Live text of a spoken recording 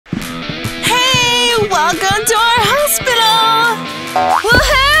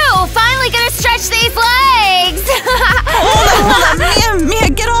hold on, Mia,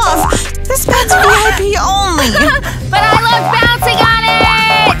 get off! This pet's VIP only! But I love bouncing on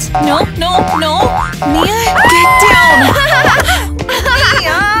it! No. Mia, get down!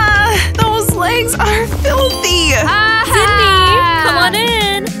 Mia, those legs are filthy! Cindy, come on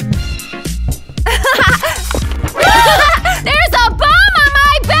in! There's a bomb on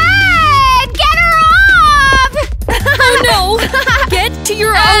my bed! Get her off! Oh no! Get to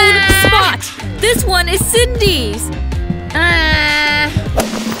your own spot! This one is Cindy's!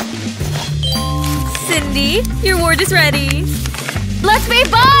 Cindy, your ward is ready. Let's be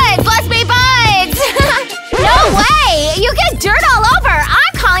buds! Let's be buds! No way! You get dirt all over!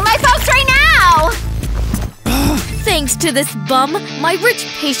 I'm calling my folks right now! Thanks to this bum, my rich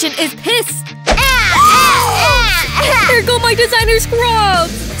patient is pissed. There go my designer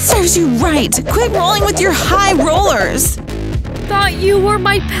scrubs! Serves you right! Quit rolling with your high rollers! Thought you were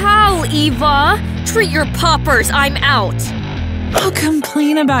my pal, Eva. Treat your poppers, I'm out. I'll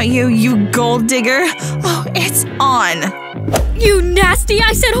complain about you, you gold digger. Oh, it's on. You nasty!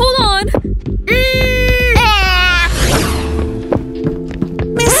 I said hold on!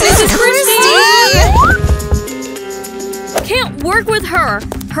 Mrs. Christie! Can't work with her!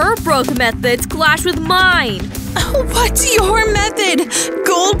 Her broke methods clash with mine! What's your method?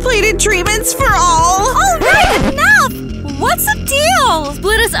 Gold-plated treatments for all? Alright, enough! What's the deal?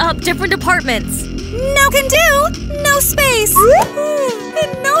 Split us up, different departments. No can do! No space!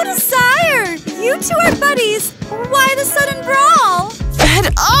 And no desire! You two are buddies! Why the sudden brawl?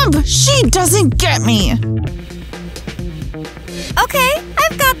 Fed up! She doesn't get me! Okay,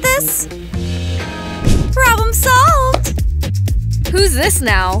 I've got this! Problem solved! Who's this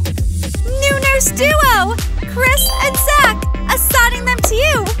now? New nurse duo! Chris and Zach! Assigning them to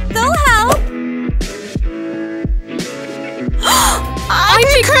you! They'll help!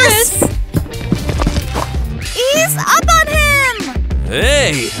 I'm Chris! Ease up on him!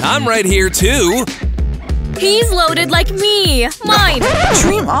 Hey, I'm right here too. He's loaded like me. Mine.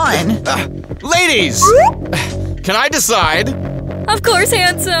 Dream on. Ladies! Can I decide? Of course,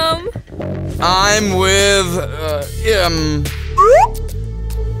 handsome. I'm with,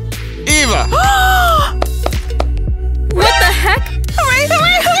 Eva! What the heck?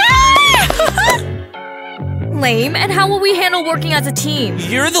 Lame, and how will we handle working as a team?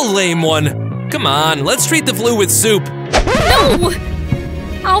 You're the lame one. Come on, let's treat the flu with soup. No!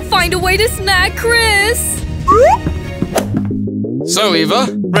 I'll find a way to snag Chris. So, Eva,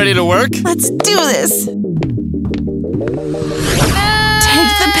 ready to work? Let's do this. Take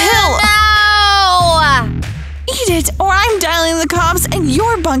the pill. No! Eat it, or I'm dialing the cops and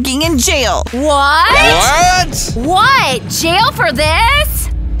you're bunking in jail. What? What? What? Jail for this?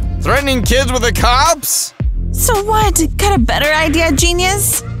 Threatening kids with the cops? So what? Got a better idea,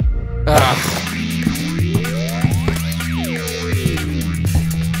 genius?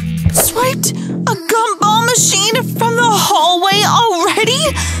 Swiped a gumball machine from the hallway already?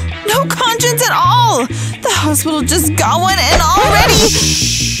 No conscience at all. The hospital just got one and already…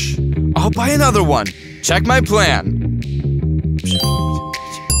 Shh! I'll buy another one. Check my plan.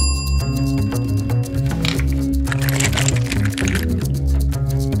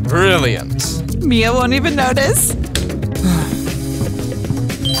 Brilliant. Mia won't even notice.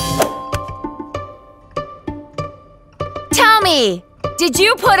 Tell me, did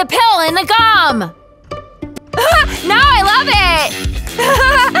you put a pill in the gum? Now I love it!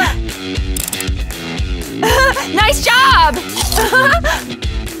 Nice job!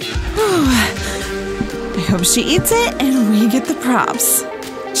 I hope she eats it and we get the props.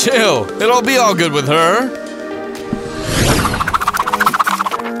 Chill. It'll be all good with her.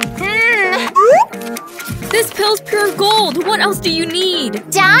 This pill's pure gold. What else do you need?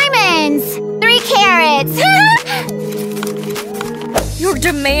 Diamonds! 3 carats! Your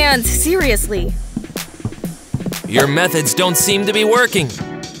demands, seriously. Your methods don't seem to be working.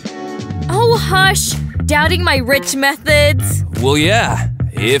 Oh, hush. Doubting my rich methods? Well, yeah.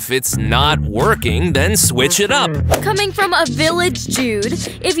 If it's not working, then switch it up. Coming from a village Jude,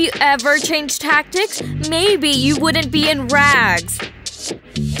 if you ever change tactics, maybe you wouldn't be in rags.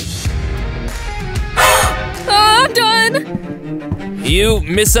 Oh, I'm done! You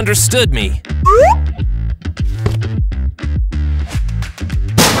misunderstood me.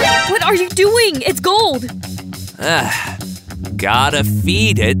 What are you doing? It's gold! Gotta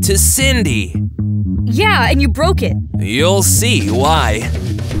feed it to Cindy. Yeah, and you broke it. You'll see why.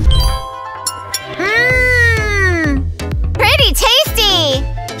 Pretty tasty!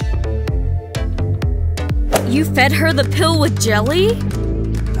 You fed her the pill with jelly?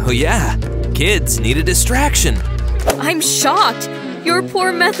 Oh yeah, kids need a distraction. I'm shocked. Your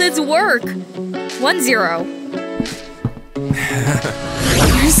poor methods work. 1-0.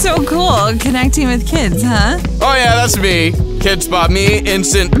 You're so cool, connecting with kids, huh? Oh yeah, that's me. Kid spot me,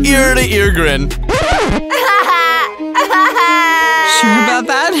 instant ear-to-ear grin. Sure about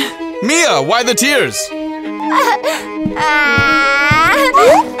that? Mia, why the tears?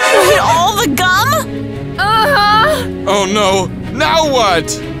 Wait, all the gum? Oh no, now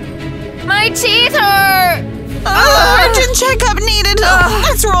what? My teeth hurt! Urgent checkup needed.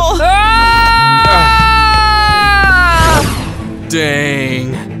 Let's roll.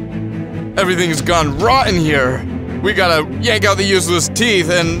 Dang. Everything's gone rotten here. We gotta yank out the useless teeth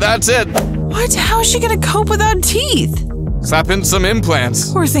and that's it. What? How is she gonna cope without teeth? Slap in some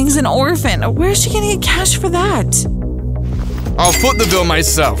implants. Poor thing's an orphan. Where's she gonna get cash for that? I'll foot the bill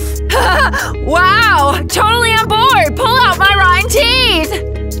myself. Wow! Totally on board! Pull out my rotten teeth!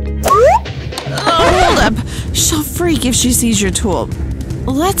 Hold up. She'll freak if she sees your tool.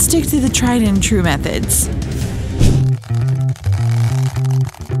 Let's stick to the tried and true methods.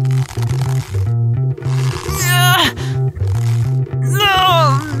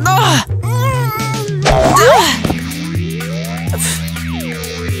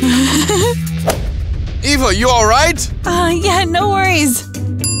 Eva, you alright? Yeah, no worries.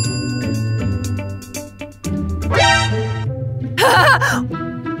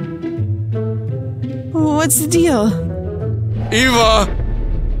 What's the deal? Eva!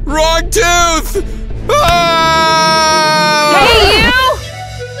 Wrong tooth! Ah! Hey, you!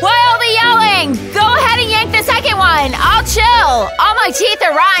 Why all the yelling? Go ahead and yank the second one. I'll chill. All my teeth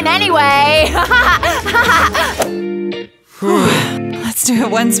are rotten anyway. Let's do it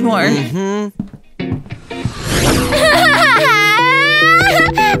once more.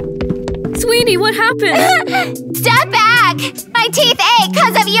 Sweetie, what happened? Step back! My teeth ache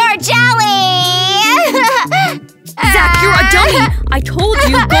because of your jelly! Zach, you're a dummy! I told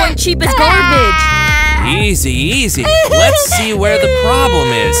you going cheap is garbage! Easy, easy. Let's see where the problem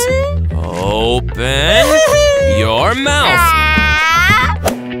is. Open your mouth.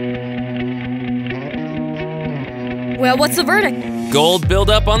 Well, what's the verdict? Gold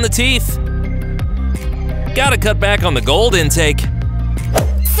buildup on the teeth. Gotta cut back on the gold intake.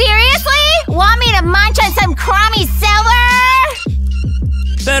 Seriously? Want me to munch on some crummy silver?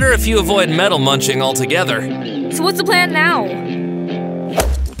 Better if you avoid metal munching altogether. So what's the plan now?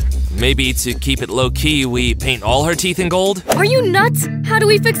 Maybe to keep it low-key, we paint all her teeth in gold? Are you nuts? How do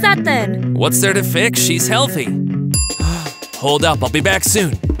we fix that then? What's there to fix? She's healthy. Hold up, I'll be back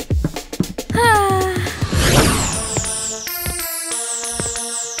soon.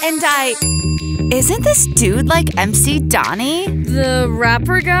 Isn't this dude like MC Donnie? The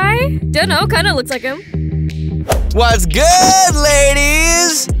rapper guy? Dunno, kinda looks like him. What's good,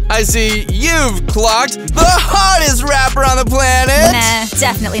 ladies? I see you've clocked the hottest rapper on the planet! Nah,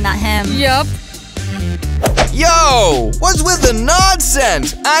 definitely not him. Yup. Yo! What's with the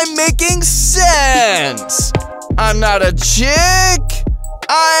nonsense? I'm making sense! I'm not a chick!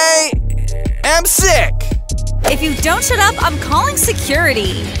 I am sick! If you don't shut up, I'm calling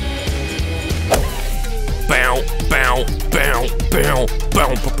security. Bow, bow, bow, bow, bow,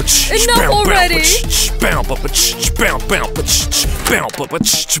 Enough already!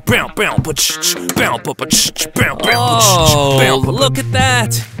 Oh, look at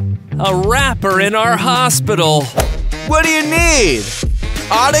that! A rapper in our hospital. What do you need?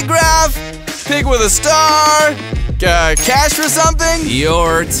 Autograph? Pig with a star? Cash for something?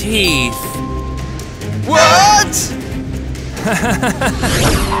 Your teeth. What?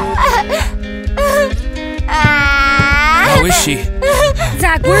 How is she?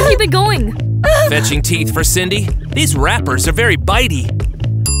 Zach, where have you been going? Fetching teeth for Cindy? These rappers are very bitey.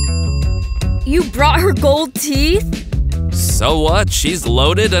 You brought her gold teeth? So what? She's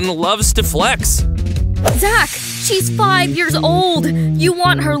loaded and loves to flex. Zach, she's 5 years old. You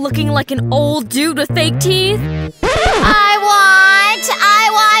want her looking like an old dude with fake teeth? I want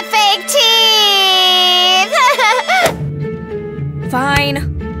fake teeth! Fine.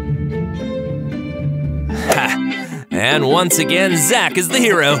 And once again, Zach is the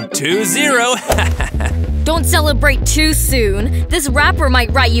hero. 2-0. Don't celebrate too soon. This rapper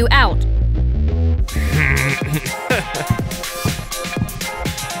might write you out.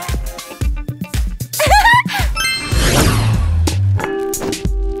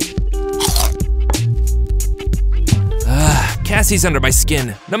 Cassie's under my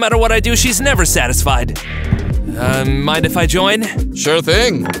skin. No matter what I do, she's never satisfied. Mind if I join? Sure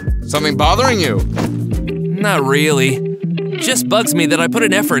thing. Something bothering you? Not really. Just bugs me that I put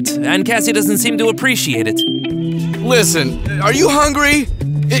in effort, and Cassie doesn't seem to appreciate it. Listen, are you hungry?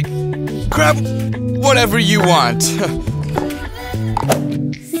 Grab whatever you want.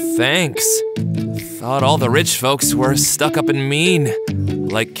 Thanks. thought all the rich folks were stuck up and mean,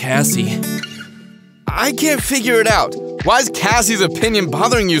 like Cassie. I can't figure it out. Why is Cassie's opinion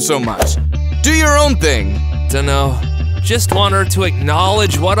bothering you so much? Do your own thing. Dunno. Just want her to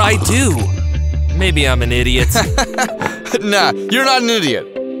acknowledge what I do. Maybe I'm an idiot. Nah, you're not an idiot.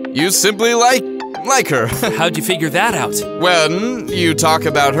 You simply like her. How'd you figure that out? When you talk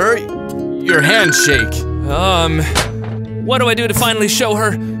about her, your hands shake. What do I do to finally show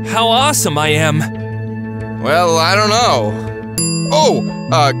her how awesome I am? Well, I don't know. Oh,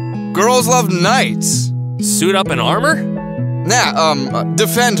 girls love knights. Suit up in armor? Nah,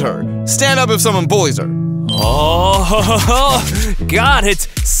 defend her. Stand up if someone bullies her. Oh, got it.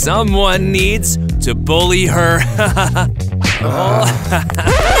 Someone needs to bully her. Now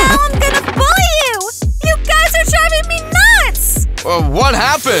I'm gonna bully you! You guys are driving me nuts! What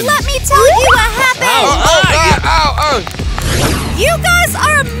happened? Let me tell you what happened! Ow. You guys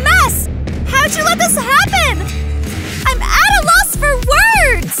are a mess! How'd you let this happen? I'm at a loss for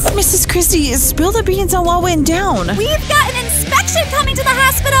words! Mrs. Christie, spill the beans on what went down. We've got an inspection coming to the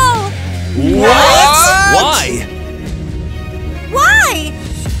hospital! What? Why? Why?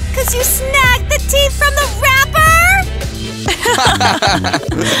 'Cause you snagged the teeth from the wrapper?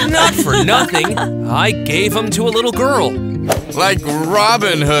 Not for nothing. I gave them to a little girl. Like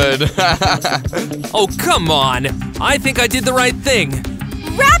Robin Hood. Oh, come on. I think I did the right thing.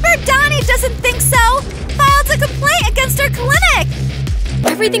 Rapper Donnie doesn't think so. Filed a complaint against our clinic.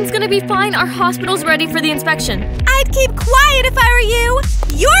 Everything's gonna be fine. Our hospital's ready for the inspection. I'd keep quiet if I were you.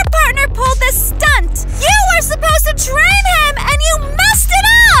 Your partner pulled this stunt. You were supposed to train him, and you messed it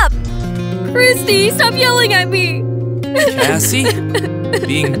up! Christy, stop yelling at me! Cassie?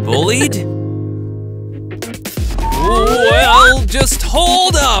 Being bullied? Well, just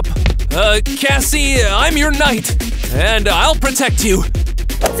hold up. Cassie, I'm your knight, and I'll protect you.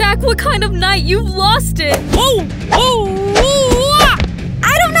 Zach, what kind of knight? You've lost it! Whoa! Whoa! Whoa!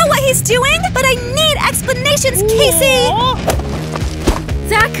 I don't know what he's doing, but I need explanations, Casey!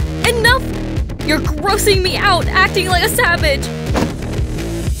 Zach, enough! You're grossing me out, acting like a savage!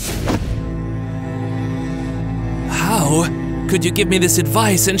 How could you give me this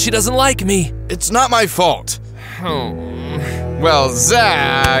advice and she doesn't like me? It's not my fault. Oh. Well,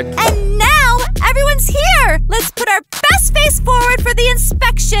 Zach. And now, everyone's here! Let's put our best face forward for the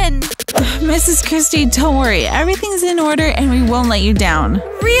inspection! Mrs. Christie, don't worry. Everything's in order and we won't let you down.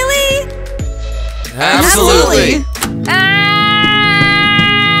 Really? Absolutely.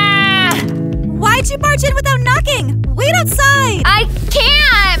 Why'd you barge in without knocking? Wait outside! I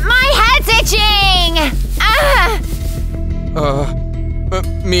can't! My head's itching!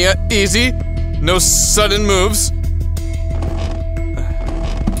 Mia, easy. No sudden moves.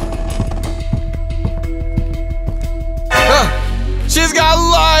 She's got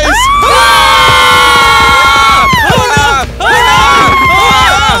lice!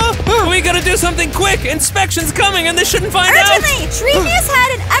 We gotta do something quick! Inspection's coming and they shouldn't find out! Urgently! Treat Mia's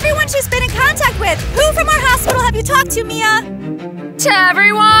head and everyone she's been in contact with! Who from our hospital have you talked to, Mia? To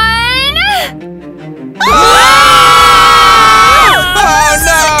everyone! Oh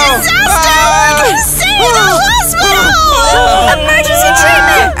no! Disaster! We're gonna save the hospital! Emergency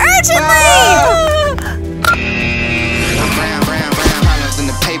treatment! Urgently!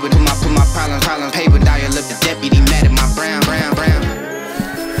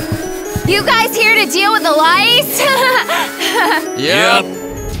 You guys here to deal with the lice? Yep.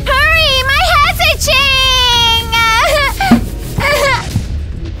 Hurry! My head's itching!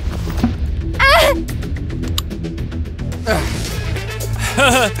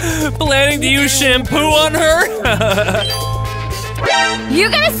 Planning to use shampoo on her? You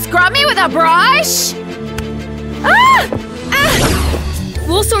gonna scrub me with a brush?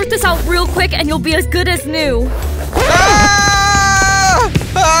 We'll sort this out real quick and you'll be as good as new.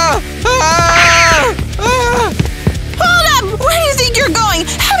 Hold up! Where do you think you're going?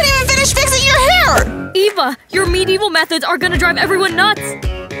 Haven't even finished fixing your hair! Eva, your medieval methods are gonna drive everyone nuts.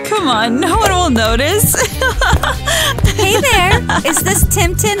 Come on, no one will notice. Hey there! Is this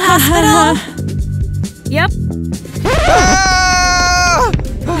Tim Tin Hospital? Yep.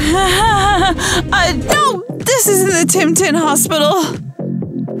 No, this isn't the Tim Tin Hospital.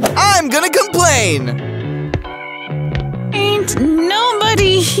 I'm gonna complain! Ain't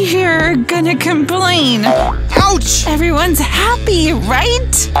nobody here gonna complain. Ouch! Everyone's happy,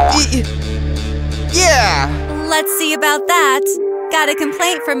 right? Yeah! Let's see about that. Got a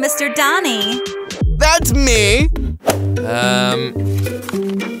complaint from Mr. Donnie. That's me!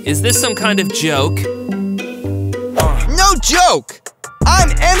 Is this some kind of joke? No joke!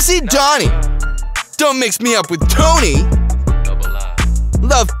 I'm MC Donnie! Don't mix me up with Tony!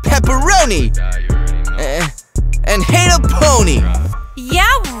 Love pepperoni! and hate a pony. Yeah,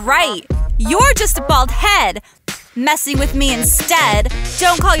 right. You're just a bald head. Messing with me instead.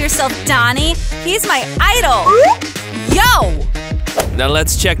 Don't call yourself Donnie. He's my idol. Yo! Now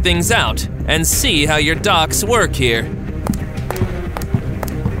let's check things out and see how your docks work here.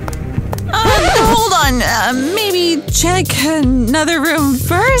 Hold on. Maybe check another room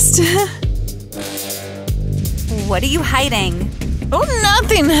first. What are you hiding? Oh,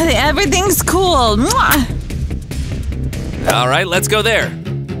 nothing. Everything's cool. Mwah. All right, let's go there.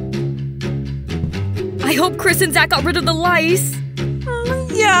 I hope Chris and Zach got rid of the lice.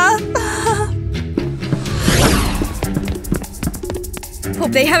 Yeah.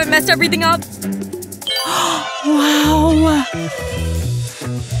 Hope they haven't messed everything up. Wow.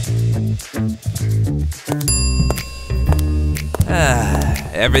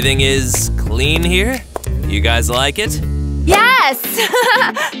 Everything is clean here? You guys like it? Yes!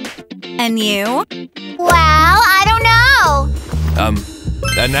 And you? Well, I don't know.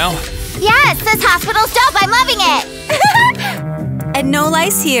 And now? Yes, this hospital's dope. I'm loving it. And no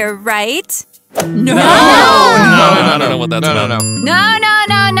lice here, right? No. I don't know what that's about. No.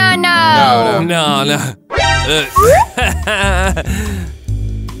 No.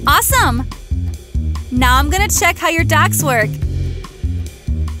 Awesome. Now I'm gonna check how your docs work.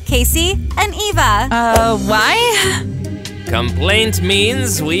 Casey and Eva. Why? Complaint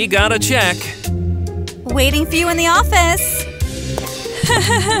means we gotta check. Waiting for you in the office.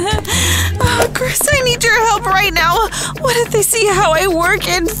 Oh, Chris, I need your help right now. What if they see how I work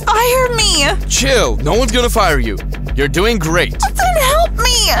and fire me? Chill, no one's gonna fire you. You're doing great. Then help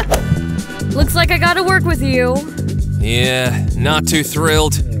me. Looks like I gotta work with you. Yeah, not too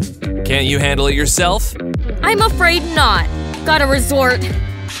thrilled. Can't you handle it yourself? I'm afraid not. Gotta resort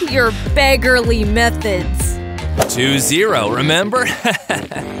to your beggarly methods. 2-0, remember?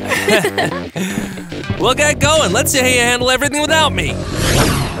 We'll get going. Let's see how you handle everything without me.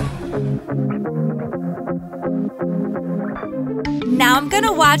 Now I'm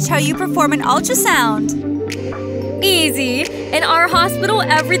gonna watch how you perform an ultrasound. Easy. In our hospital,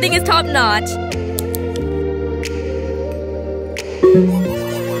 everything is top-notch.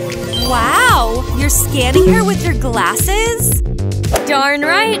 Wow, you're scanning her with your glasses? Darn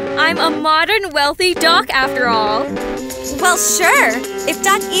right. I'm a modern, wealthy doc after all. Well, sure. If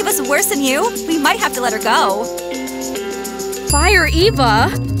Doc Eva's worse than you, we might have to let her go. Fire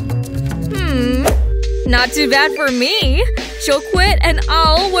Eva? Not too bad for me. She'll quit and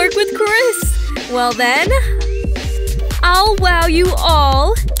I'll work with Chris. Well then, I'll wow you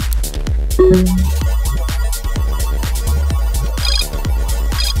all.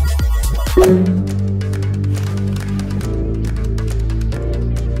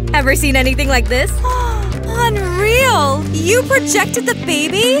 Ever seen anything like this? Unreal! You projected the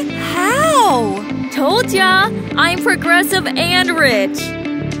baby? How? Told ya, I'm progressive and rich.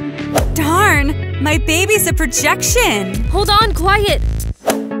 Darn, my baby's a projection. Hold on, quiet.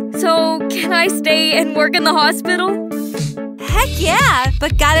 So, can I stay and work in the hospital? Heck yeah,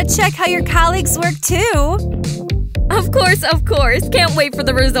 but gotta check how your colleagues work too. Of course. Can't wait for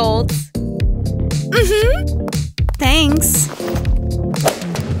the results. Thanks.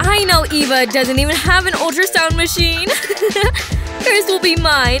 I know Eva doesn't even have an ultrasound machine. Hers will be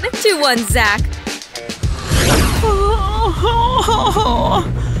mine. 2-1, Zach.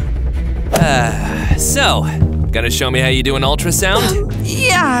 So, gonna show me how you do an ultrasound?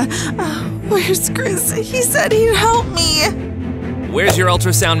 Yeah. Where's Chris? He said he'd help me. Where's your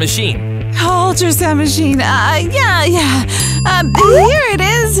ultrasound machine? Ultrasound machine. Yeah. Here it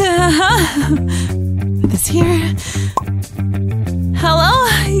is. This here. Hello?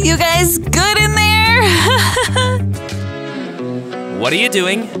 You guys good in there? What are you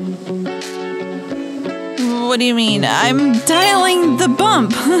doing? What do you mean? I'm dialing the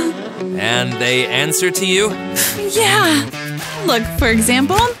bump. And they answer to you? Yeah. Look, for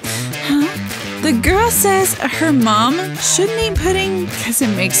example, the girl says her mom shouldn't eat pudding because it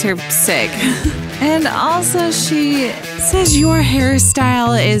makes her sick. And also she says your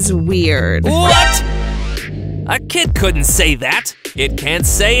hairstyle is weird. What? A kid couldn't say that. It can't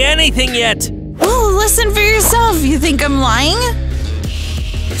say anything yet. Well, listen for yourself. You think I'm lying?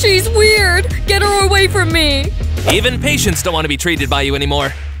 She's weird. Get her away from me. Even patients don't want to be treated by you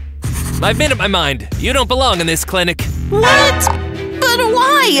anymore. I've made up my mind. You don't belong in this clinic. What? But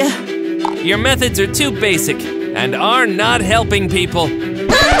why? Your methods are too basic and are not helping people.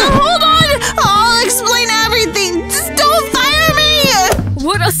 Hold on! I'll explain everything! Just don't fire me!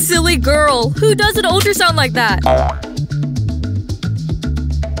 What a silly girl! Who does an ultrasound like that?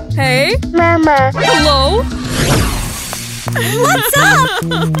 Hey? Mama. Hello? What's up?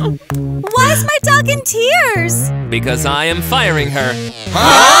 Why is my dog in tears? Because I am firing her.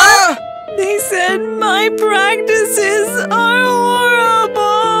 Huh? They said my practices are horrible.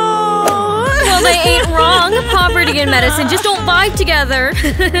 Well, they ain't wrong. Poverty and medicine just don't vibe together.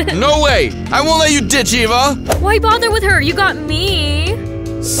 No way! I won't let you ditch Eva! Why bother with her? You got me.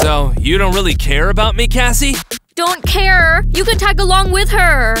 So, you don't really care about me, Cassie? Don't care. You can tag along with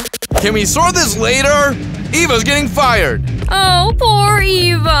her. Can we sort this later? Eva's getting fired! Oh, poor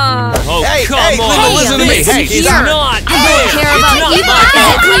Eva. Oh, Hey, come hey, on! listen to me. This Hey, is here. not I don't fair. care It's about not Eva. my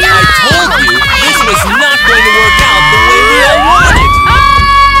fault. I told you this was not going to work out the way we all wanted.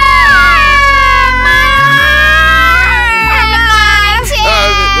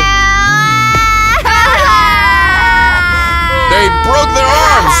 They broke their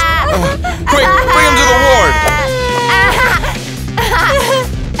arms! Quick, bring them to the ward!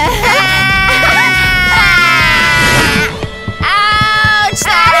 Ouch,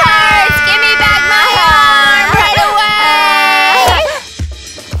 that hurts! Give me back my arm right away!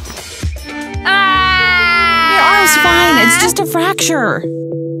 Your arm's fine. It's just a fracture.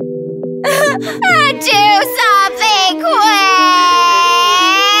 Do something quick!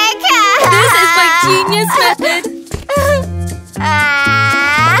 This is my genius method.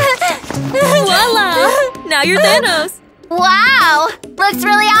 Voila! Now you're Thanos. Wow! Looks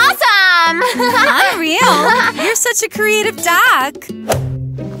really awesome! Unreal. You're such a creative doc.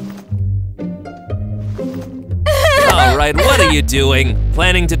 All right, what are you doing?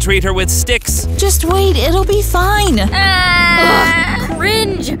 Planning to treat her with sticks? Just wait, it'll be fine.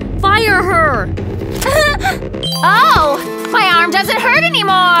 Cringe. Fire her. Oh! My arm doesn't hurt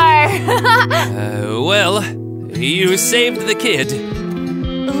anymore! Well, you saved the kid.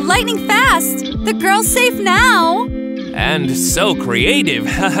 Lightning fast. The girl's safe now. And so creative.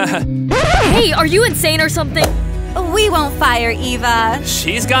 Hey, are you insane or something? We won't fire Eva.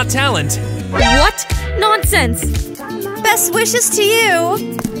 She's got talent. What? Nonsense. Best wishes to you.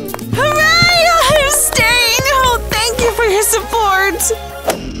 Hooray! I'm staying! Oh, thank you for your support!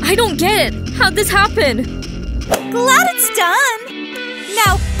 I don't get it. How'd this happen? Glad it's done.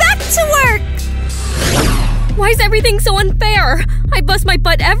 Now back to work. Why is everything so unfair? I bust my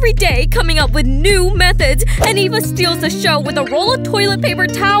butt every day coming up with new methods, and Eva steals the show with a roll of toilet paper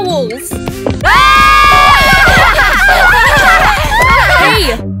towels.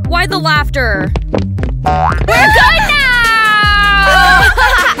 Hey, why the laughter? We're good now!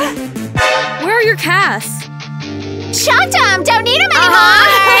 Where are your casts? Chucked them! Don't need them anymore!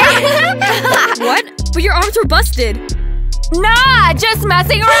 What? But your arms were busted. Nah, just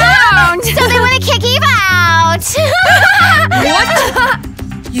messing around! So they want to kick Eva out!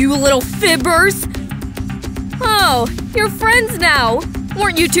 What? You little fibbers! Oh, you're friends now.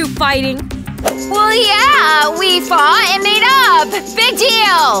 Weren't you two fighting? Well, yeah, we fought and made up! Big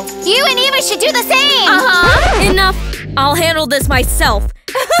deal! You and Eva should do the same! Uh-huh! Enough! I'll handle this myself.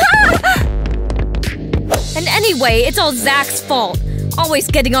 And anyway, it's all Zach's fault. Always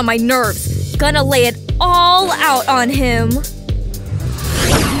getting on my nerves. Gonna lay it all out on him.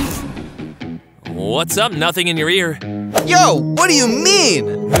 What's up? Nothing in your ear. Yo, what do you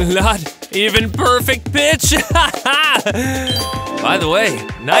mean? Not even perfect pitch. By the way,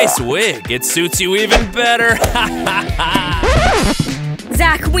 nice wig. It suits you even better.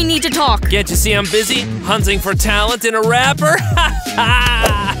 Zach, we need to talk. Can't you see I'm busy hunting for talent in a rapper?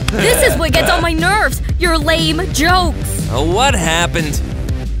 This is what gets on my nerves. Your lame jokes. What happened?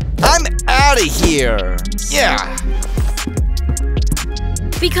 I'm out of here! Yeah!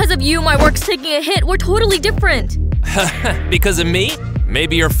 Because of you, my work's taking a hit. We're totally different. Because of me?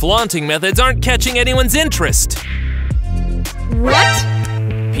 Maybe your flaunting methods aren't catching anyone's interest. What?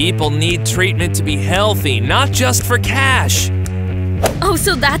 People need treatment to be healthy, not just for cash. Oh,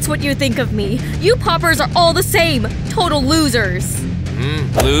 so that's what you think of me. You poppers are all the same. Total losers.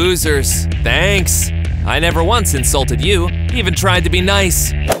 Losers. Thanks. I never once insulted you, even tried to be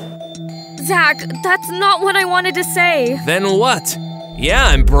nice. Zach, that's not what I wanted to say. Then what? Yeah,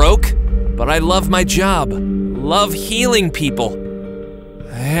 I'm broke, but I love my job. Love healing people.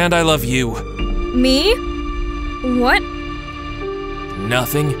 And I love you. Me? What?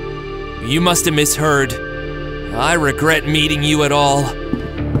 Nothing. You must have misheard. I regret meeting you at all.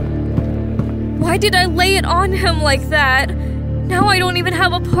 Why did I lay it on him like that? Now I don't even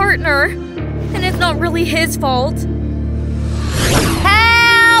have a partner. And it's not really his fault.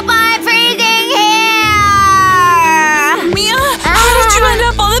 Help! I'm freezing here! Mia, how did you end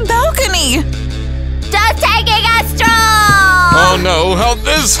up on the balcony? Just taking a stroll! Oh no, how'd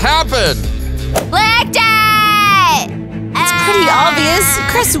this happen? Licked it! It's pretty obvious.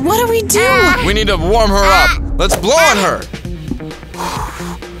 Chris, what do we do? We need to warm her up. Let's blow on her.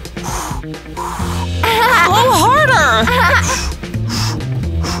 Blow harder!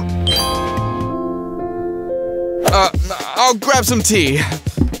 I'll grab some tea.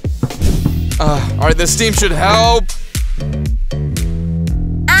 Alright, the steam should help.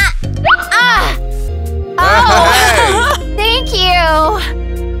 Oh, thank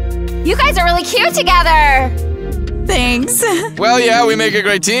you. You guys are really cute together. Thanks. Well, yeah, we make a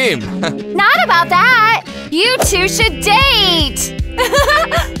great team. Not about that. You two should date.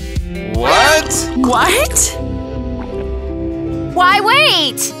 What? What? Why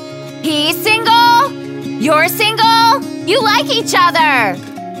wait? He's single. You're single. You like each other.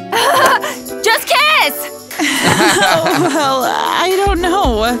 Just kiss. Well, I don't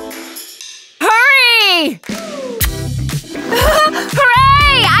know. Hurry!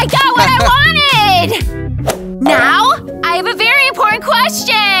 Hooray! I got what I wanted! Now, I have a very important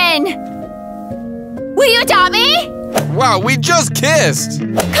question! Will you adopt me? Wow, we just kissed.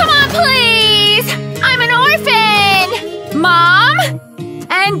 Come on, please! I'm an orphan! Mom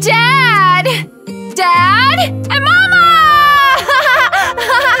and Dad! Dad and Mama!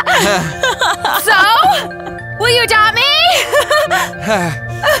 So, will you adopt me?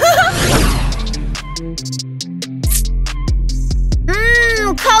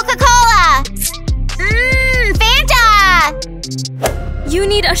 Coca-Cola! Fanta! You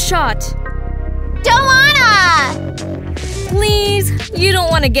need a shot. Don't wanna! Please, you don't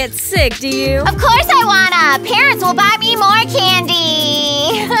want to get sick, do you? Of course I wanna! Parents will buy me more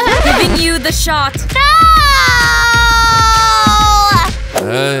candy! Giving you the shot.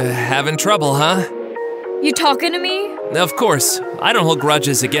 No! Having trouble, huh? You talking to me? Of course. I don't hold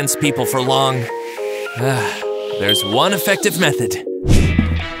grudges against people for long. There's one effective method.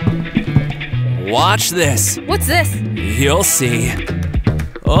 Watch this. What's this? You'll see.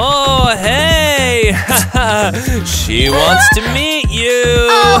 Oh, hey! She wants to meet you!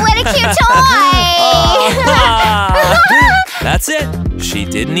 Oh, what a cute toy! That's it. She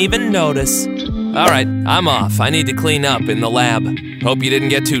didn't even notice. All right, I'm off. I need to clean up in the lab. Hope you didn't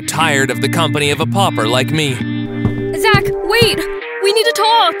get too tired of the company of a pauper like me. Zach, wait! We need to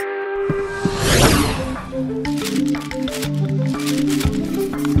talk!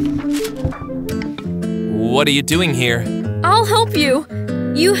 What are you doing here? I'll help you.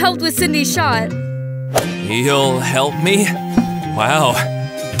 You helped with Cindy's shot. You'll help me? Wow.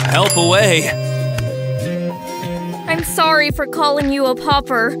 Help away. I'm sorry for calling you a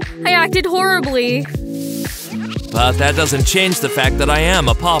pauper. I acted horribly. But that doesn't change the fact that I am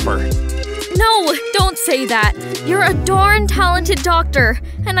a pauper. No, don't say that. You're a darn talented doctor,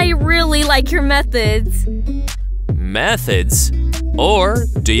 and I really like your methods. Methods? Or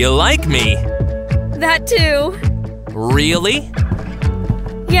do you like me? That too. Really?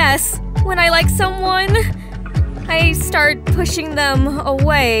 Yes, when I like someone, I start pushing them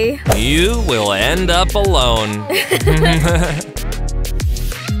away. You will end up alone.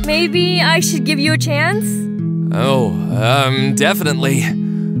 Maybe I should give you a chance? Oh, definitely.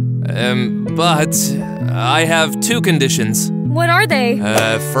 But I have two conditions. What are they?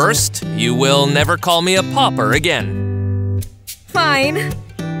 First, you will never call me a pauper again. Fine.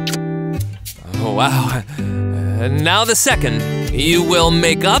 Oh, wow. Now the second, you will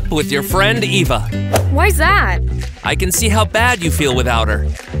make up with your friend Eva. Why's that? I can see how bad you feel without her.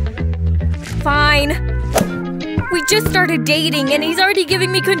 Fine. We just started dating and he's already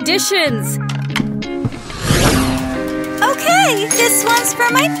giving me conditions. Okay, this one's for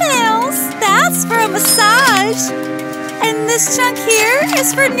my nails. That's for a massage. And this chunk here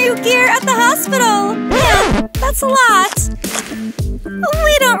is for new gear at the hospital. Yeah, that's a lot.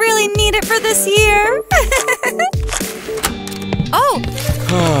 We don't really need it for this year. Oh!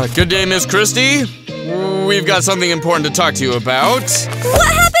 Good day, Miss Christie. We've got something important to talk to you about.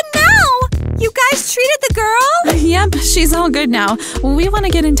 What happened now? You guys treated the girl? Yep, she's all good now. We want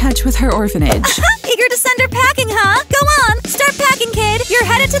to get in touch with her orphanage. Eager to send her packing, huh? Go on, start packing, kid. You're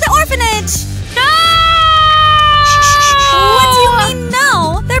headed to the orphanage. No! What do you mean,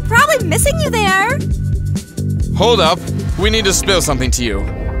 no? They're probably missing you there. Hold up. We need to spill something to you.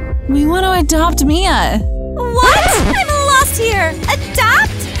 We want to adopt Mia. What? I'm lost here.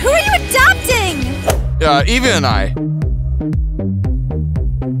 Adopt? Who are you adopting? Eva and I.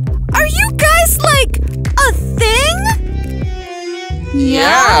 Are you guys, like, a thing?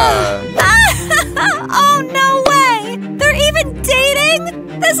 Yeah. Oh, no way! They're even dating?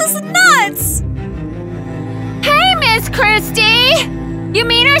 This is nuts! Hey, Miss Christie! You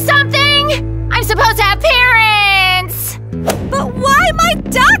mean or something? I'm supposed to have parents! But why my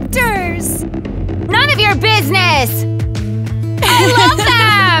doctors? None of your business! I love that!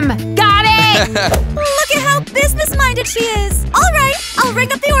 she is. All right, I'll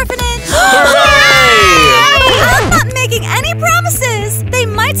ring up the orphanage. Hooray! I'm not making any promises. They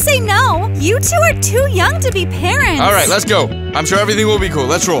might say no. You two are too young to be parents. All right, let's go. I'm sure everything will be cool.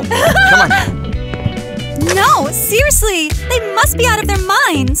 Let's roll. Come on. No, seriously. They must be out of their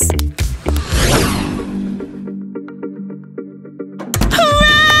minds.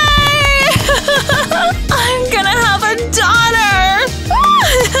 Hooray! I'm gonna have a daughter!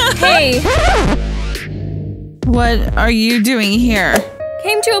 Hey, What are you doing here?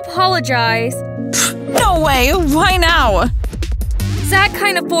 came to apologize. No way! Why now? Zach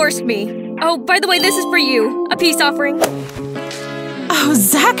kind of forced me. Oh, by the way, this is for you. A peace offering. Oh,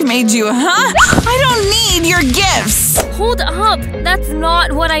 Zach made you, huh? I don't need your gifts! Hold up! That's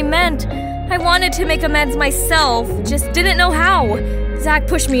not what I meant. I wanted to make amends myself, just didn't know how. Zach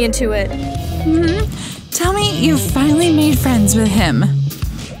pushed me into it. Tell me you finally made friends with him.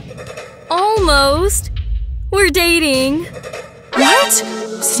 Almost. We're dating. What?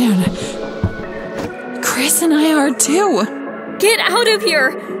 Sit down. Chris and I are too. Get out of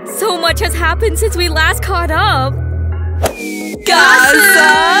here! So much has happened since we last caught up.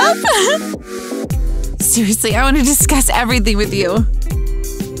 Gossip! Seriously, I want to discuss everything with you.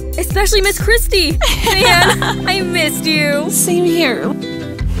 Especially Miss Christie. Man, I missed you. Same here.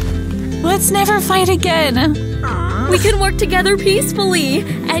 Let's never fight again. We can work together peacefully,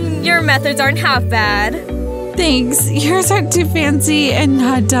 and your methods aren't half bad. Thanks. Yours aren't too fancy and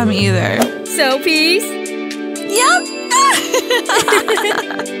not dumb either. So, peace? Yep.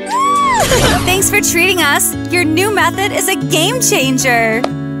 Thanks for treating us. Your new method is a game changer.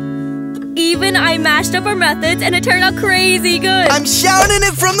 Even I mashed up our methods, and it turned out crazy good. I'm shouting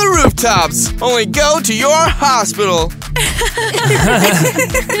it from the rooftops. Only go to your hospital.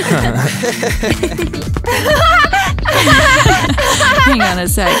 Hang on a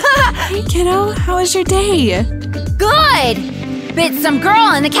sec. Hey, kiddo, how was your day? Good! Bit some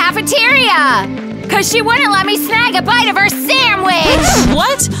girl in the cafeteria! Cause she wouldn't let me snag a bite of her sandwich!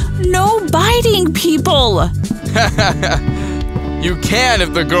 What? No biting people! You can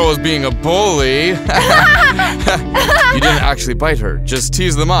if the girl is being a bully. You didn't actually bite her, just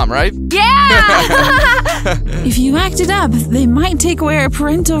tease the mom, right? Yeah! If you acted up, they might take away our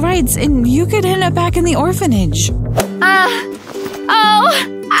parental rights and you could end up back in the orphanage. Oh,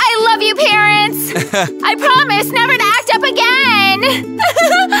 I love you, parents! I promise never to act up again!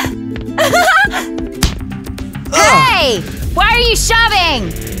 Hey! Why are you shoving?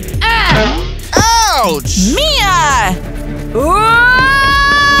 Ouch! Mia! Oops!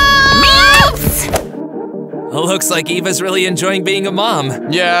 Looks like Eva's really enjoying being a mom.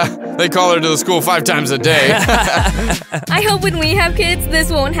 Yeah, they call her to the school 5 times a day. I hope when we have kids,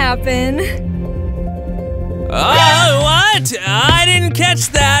 this won't happen. Oh, what? I didn't catch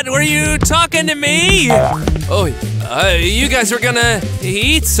that. Were you talking to me? Oh, you guys were gonna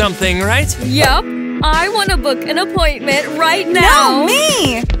eat something, right? Yup. I want to book an appointment right now. No,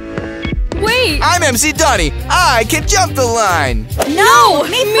 me! Wait. I'm MC Donnie. I can jump the line. No,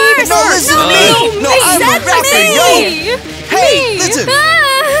 me first! No, listen to me. No, I'm a rapper, yo. Hey, listen.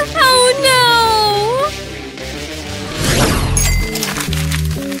 Oh no!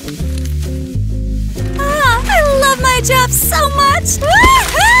 I love my job so much!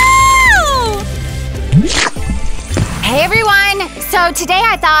 Woohoo! Hey everyone! So today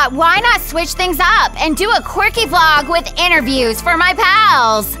I thought, why not switch things up and do a quirky vlog with interviews for my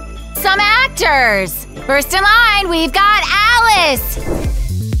pals? Some actors! First in line, we've got Alice!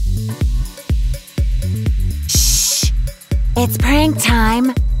 Shh! It's prank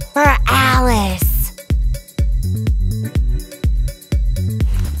time for Alice!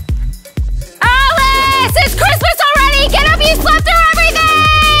 Alice! It's Christmas already! Get up, you slept through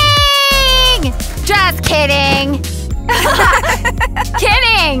everything! Just kidding!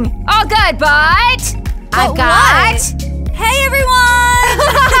 Kidding! All good, but I've got... Hey everyone!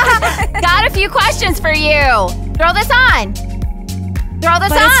 Got a few questions for you. Throw this on. Throw this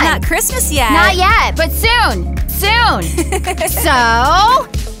But on. it's not Christmas yet. Not yet, but soon. Soon.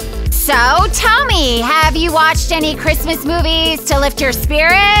 So tell me, have you watched any Christmas movies to lift your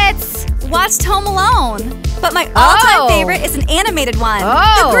spirits? Watched Home Alone. But my all-time Oh. favorite is an animated one.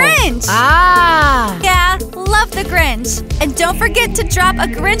 Oh. The Grinch! Ah. Yeah, love The Grinch. And don't forget to drop a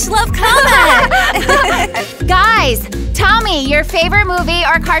Grinch love comment! Guys, tell me your favorite movie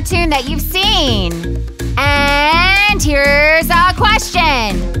or cartoon that you've seen. And here's a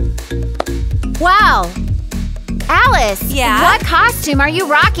question. Well, Alice, Yeah? what costume are you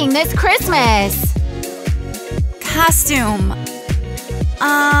rocking this Christmas? Costume.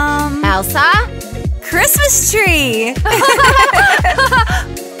 Elsa? Christmas tree!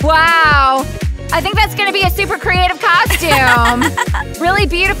 Wow. I think that's gonna be a super creative costume. costume. Really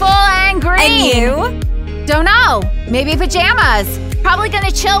beautiful and green. And you? Don't know. Maybe pajamas. Probably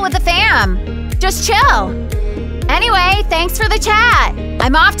gonna chill with the fam. Just chill. Anyway, thanks for the chat.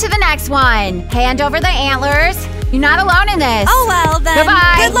 I'm off to the next one. Hand over the antlers. You're not alone in this. Oh, well then.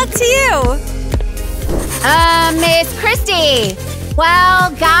 Goodbye. Good luck to you. Miss Christie.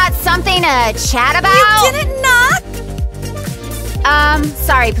 Well, got something to chat about? You didn't knock?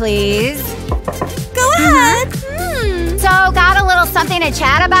 Sorry, please. Go ahead. So, got a little something to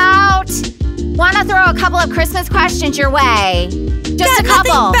chat about? Wanna throw a couple of Christmas questions your way? Just a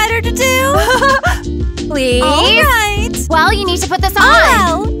couple. Nothing better to do? Please? All right. Well, you need to put this on.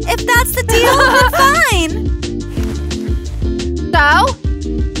 Oh, well, if that's the deal, then fine.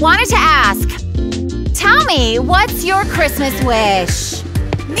 So, wanted to ask, tell me, what's your Christmas wish?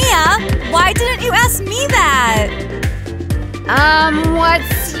 Mia, why didn't you ask me that?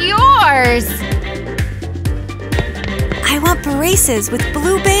 What's yours? I want braces with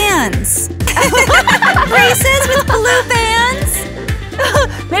blue bands. Braces with blue bands?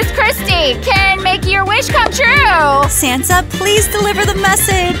 Miss Christie, can make your wish come true. Santa, please deliver the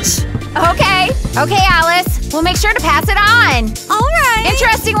message. Okay, Alice. We'll make sure to pass it on. All right.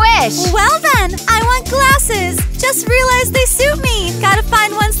 Interesting wish. Well then, I want glasses. Just realized they suit me. Gotta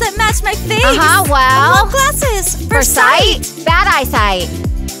find ones that match my face. Well. I want glasses. For sight? Bad eyesight.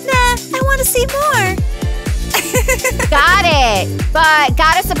 Nah, I want to see more. Got it. But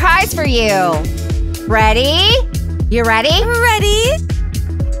got a surprise for you. Ready? You ready? Ready?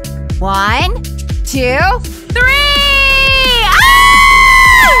 1, 2, 3.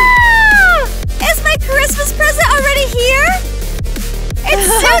 Ah! Is my Christmas present already here? It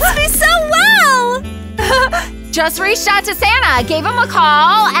suits me so well! Just reached out to Santa, gave him a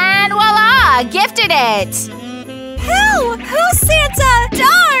call, and voila, gifted it. Who's Santa?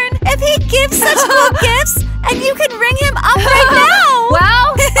 Darn! If he gives such cool gifts, and you can ring him up right now!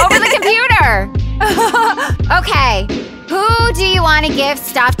 Well, over the computer. Okay, who do you want to give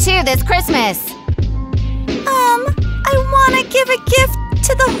stuff to this Christmas? I want to give a gift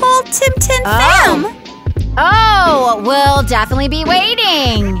to the whole Tim Tin fam. Oh, we'll definitely be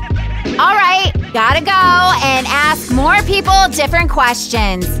waiting. All right, gotta go and ask more people different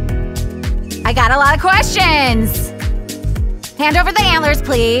questions. I got a lot of questions. Hand over the antlers,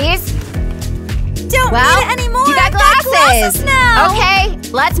 please. Don't need it anymore. You got I've glasses. now. Okay,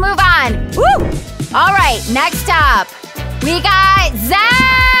 let's move on. Woo! All right, next up, we got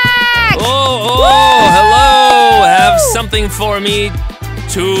Zach. Oh, hello. Have something for me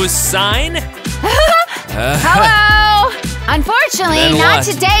to sign? Hello. Unfortunately, Then not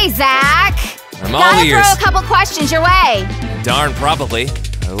what? today, Zach. I'm all Gotta ears. throw a couple questions your way. Darn, probably.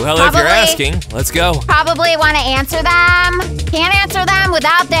 Well, if Probably. you're asking, let's go. Probably want to answer them. Can't answer them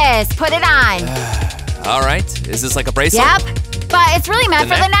without this. Put it on. All right. Is this like a bracelet? Yep. But it's really meant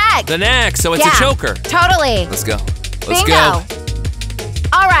for the neck. The neck, so it's Yeah, a choker. Totally. Let's go. Let's Bingo. go.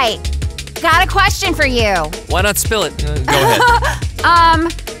 All right. Got a question for you. Why not spill it? Go ahead.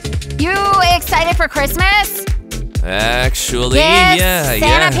 You excited for Christmas? Actually, Gifts? yeah.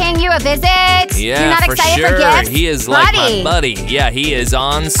 Santa paying you a visit? Yeah, You're not for excited sure. for gifts? He is like my buddy. Yeah, he is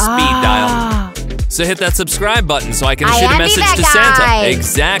on speed dial. Oh. So hit that subscribe button so I can I shoot a envy message that to guy. Santa.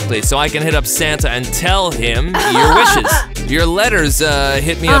 Exactly. So I can hit up Santa and tell him your wishes. Your letters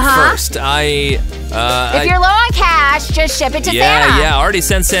hit me up first. If you're low on cash, just ship it to Santa. Yeah, already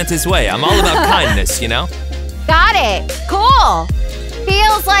sent Santa's way. I'm all about kindness, you know? Got it. Cool.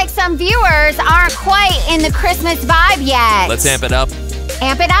 Feels like some viewers aren't quite in the Christmas vibe yet. Let's amp it up.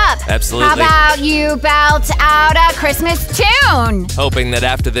 Amp it up. Absolutely. How about you belt out a Christmas tune? Hoping that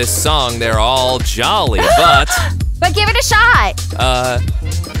after this song they're all jolly, but But give it a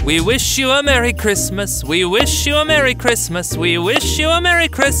shot. we wish you a Merry Christmas. We wish you a Merry Christmas. We wish you a Merry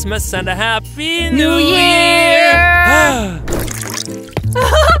Christmas and a Happy New Year.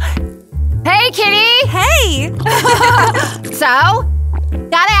 Hey, kitty. Hey! So,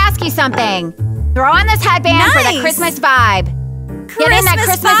 gotta ask you something. Throw on this headband for the Nice. Christmas vibe. Getting that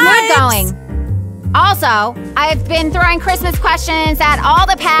Christmas mood vibes. going. Also, I've been throwing Christmas questions at all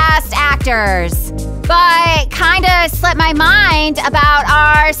the past actors, but kinda slipped my mind about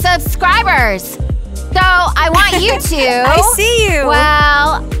our subscribers. So I want you to. I see you.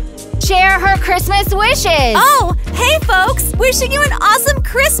 Well, share her Christmas wishes. Oh, hey folks! Wishing you an awesome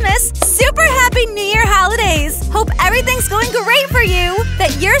Christmas, super happy New Year holidays! Hope everything's going great for you,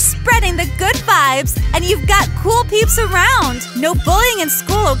 that you're spreading the good vibes, and you've got cool peeps around. No bullying in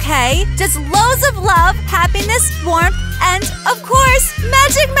school, okay? Just loads of love, happiness, warmth, and, of course,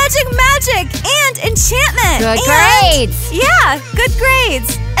 magic, magic, magic! And enchantment! Good And- grades. Yeah, good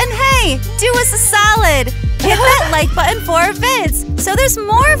grades! And hey, do us a solid. Hit that like button for our vids, so there's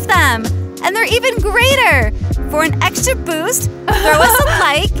more of them. And they're even greater. For an extra boost, throw us a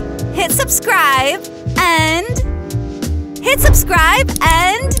like, hit subscribe, and...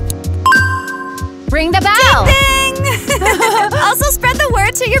 Ring the bell. Ding! Also spread the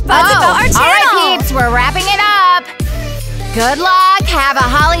word to your buds about our channel. All right, peeps, we're wrapping it up. Good luck, have a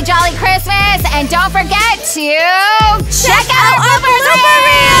holly jolly Christmas, and don't forget to check out our blooper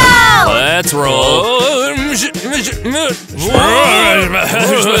reel! Let's roll.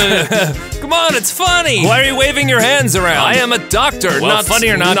 Come on, it's funny. Why are you waving your hands around? I am a doctor. Well, not funny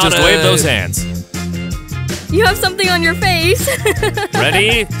or not, just wave those hands. You have something on your face.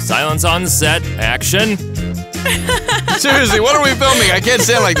 Ready? Silence on set. Action. Seriously, what are we filming? I can't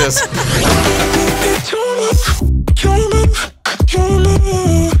stand like this.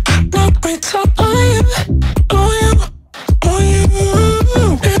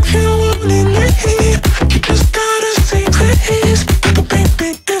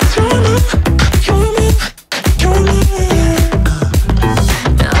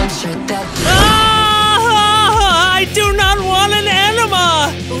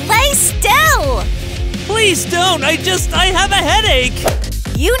 Please don't! I have a headache!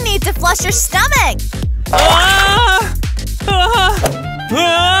 You need to flush your stomach!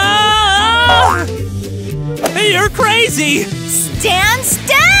 Hey, you're crazy! Stand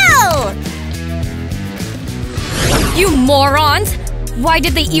still! You morons! Why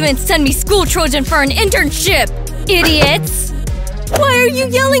did they even send me school Trojan for an internship? Idiots! Why are you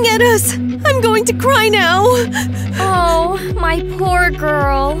yelling at us? I'm going to cry now! Oh, my poor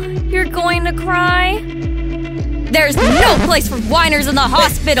girl. You're going to cry? There's no place for whiners in the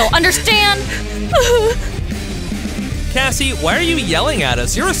hospital, understand? Cassie, why are you yelling at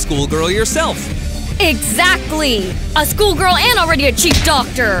us? You're a schoolgirl yourself. Exactly! A schoolgirl and already a chief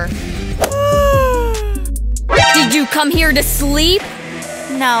doctor. Did you come here to sleep?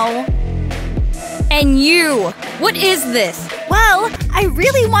 No. And you, what is this? Well, I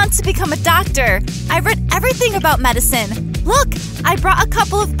really want to become a doctor. I read everything about medicine. Look, I brought a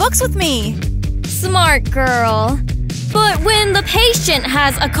couple of books with me. Smart girl. But when the patient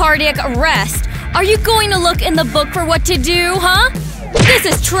has a cardiac arrest, are you going to look in the book for what to do, huh? This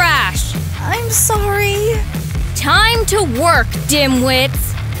is trash. I'm sorry. Time to work,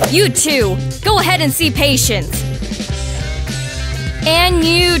 dimwits. You two, go ahead and see patients. And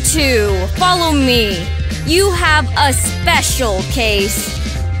you two, follow me. You have a special case.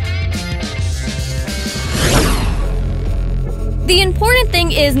 The important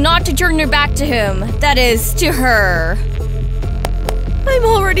thing is not to turn your back to him. That is, to her. I'm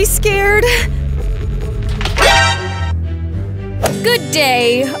already scared. Good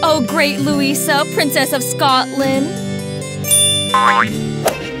day, oh great Louisa, Princess of Scotland.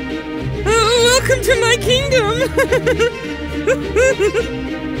 Welcome to my kingdom!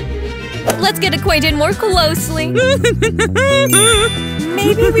 Let's get acquainted more closely.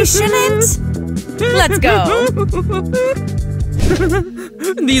 Maybe we shouldn't? Let's go.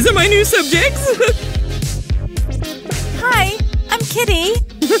 These are my new subjects. Hi, I'm Kitty.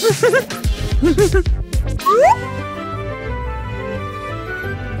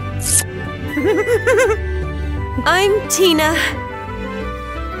 I'm Tina.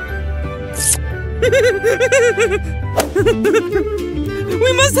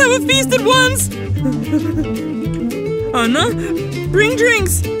 We must have a feast at once! Anna, bring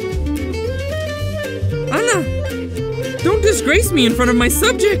drinks! Anna, don't disgrace me in front of my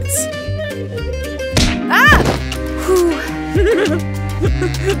subjects! Ah!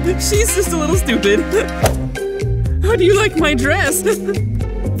 She's just a little stupid. How do you like my dress?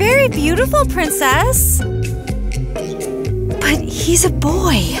 Very beautiful, princess. But he's a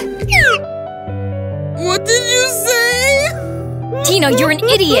boy. What did you say? Tina, you're an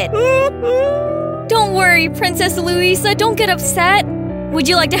idiot. Don't worry, Princess Louisa, don't get upset. Would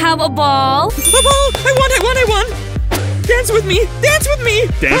you like to have a ball? A ball! I won! Dance with me! Dance with me!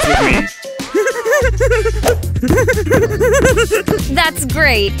 Dance with me. That's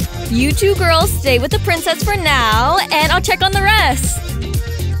great. You two girls stay with the princess for now, and I'll check on the rest.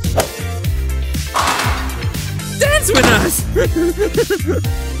 Dance with us!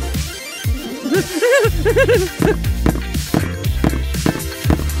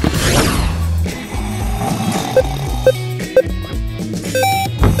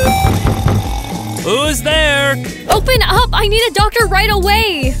 Who's there? Open up! I need a doctor right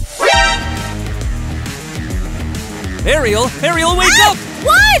away! Ariel, wake up!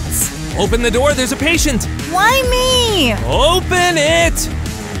 What? Open the door, there's a patient! Why me? Open it!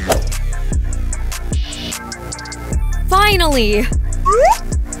 Finally!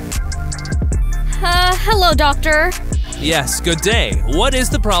 Hello Hello, doctor. Yes, good day. What is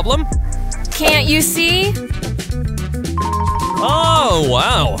the problem? Can't you see? Oh,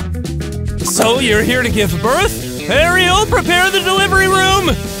 wow. So you're here to give birth? Ariel, prepare the delivery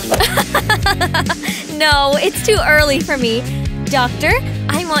room! No, it's too early for me. Doctor,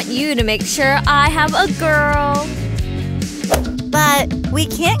 I want you to make sure I have a girl. But we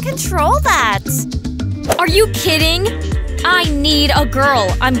can't control that. Are you kidding? I need a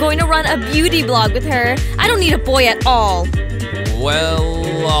girl. I'm going to run a beauty blog with her. I don't need a boy at all.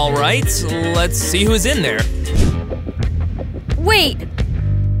 Well, all right. Let's see who's in there. Wait.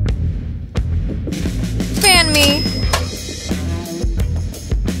 Fan me.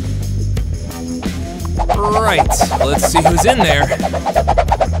 Right. Let's see who's in there.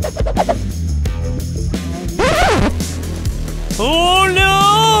 Oh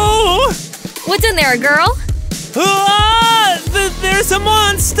no! What's in there, girl? Ah! There's a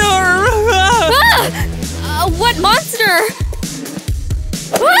monster! What monster?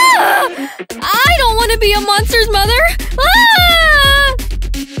 I don't want to be a monster's mother!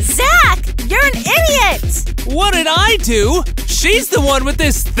 Zach, you're an idiot! What did I do? She's the one with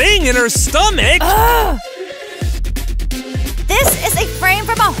this thing in her stomach! This is a frame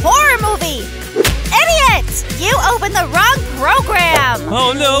from a horror movie! Idiot! You opened the wrong program!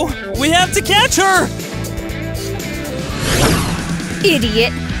 Oh no! We have to catch her!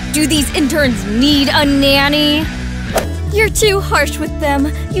 Idiot! Do these interns need a nanny? You're too harsh with them.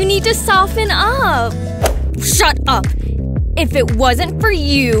 You need to soften up. Shut up! If it wasn't for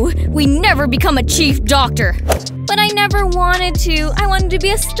you, we'd never become a chief doctor. But I never wanted to. I wanted to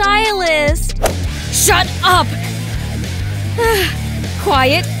be a stylist. Shut up!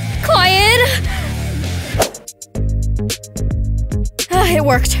 Quiet. Quiet! It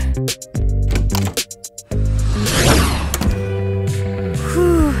worked.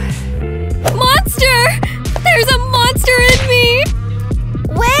 Whew. Monster! There's a monster in me!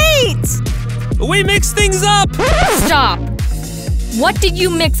 Wait! We mixed things up! Stop! What did you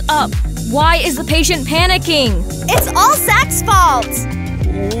mix up? Why is the patient panicking? It's all Zach's fault!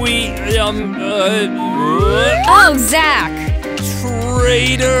 We, Oh, Zach!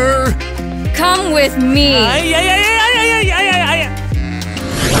 Traitor! Come with me!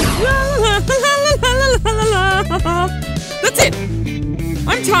 That's it!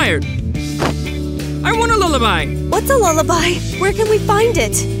 I'm tired. I want a lullaby. What's a lullaby? Where can we find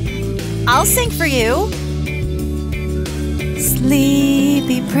it? I'll sing for you.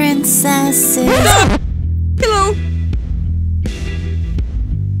 Sleepy princesses. Hello.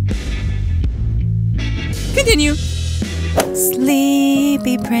 Continue.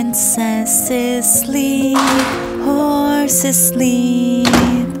 Sleepy princesses sleep, horses sleep,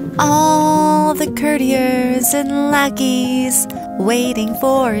 all the courtiers and lackeys waiting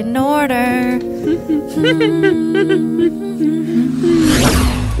for an order.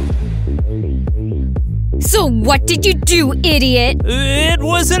 So what did you do, idiot? It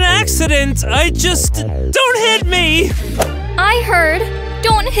was an accident. Don't hit me! I heard.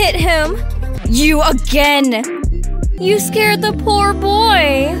 Don't hit him. You again. You scared the poor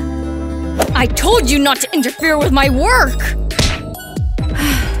boy. I told you not to interfere with my work.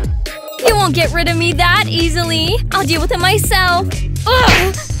 You won't get rid of me that easily. I'll deal with it myself.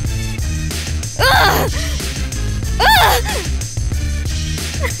 Ugh.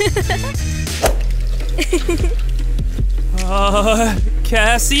 Ugh.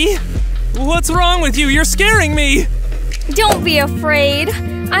 Cassie? What's wrong with you? You're scaring me! Don't be afraid.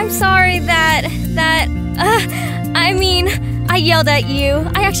 I'm sorry I yelled at you.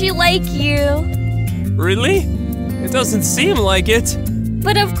 I actually like you. Really? It doesn't seem like it.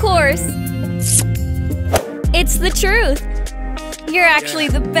 But of course. It's the truth. You're actually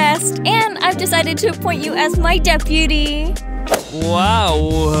the best, and I've decided to appoint you as my deputy. Wow.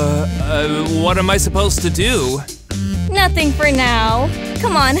 What am I supposed to do? Nothing for now.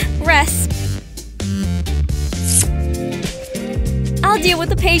 Come on, rest. I'll deal with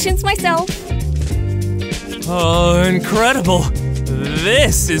the patients myself. Oh, incredible.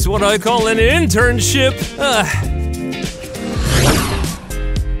 This is what I call an internship.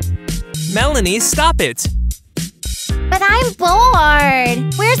 Melanie, stop it. But I'm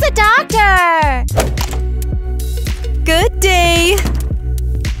bored. Where's the doctor? Good day.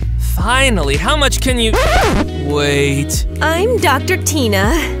 Finally, how much can you… Wait. I'm Dr.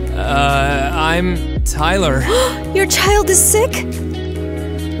 Tina. I'm Tyler. Your child is sick?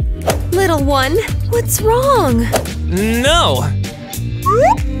 Little one, what's wrong? No!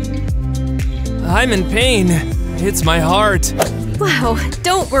 I'm in pain. It's my heart. Wow,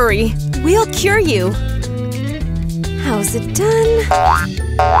 don't worry. We'll cure you. How's it done?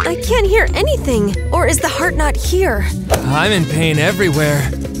 I can't hear anything. Or is the heart not here? I'm in pain everywhere.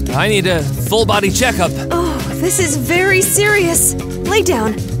 I need a full body checkup. Oh, this is very serious. Lay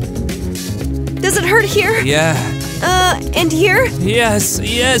down. Does it hurt here? Yeah. And here? Yes,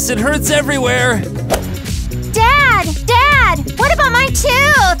 it hurts everywhere. Dad! What about my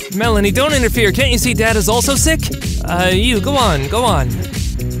tooth? Melanie, don't interfere. Can't you see Dad is also sick? You, go on.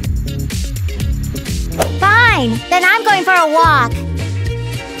 Fine, then I'm going for a walk.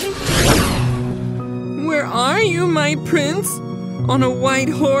 Where are you, my prince? On a white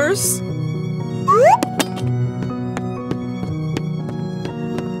horse?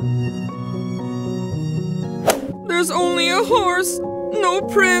 There's only a horse, no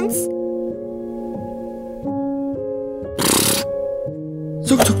prince.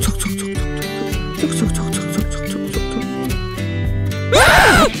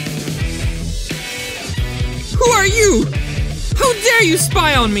 Ah! Who are you? How dare you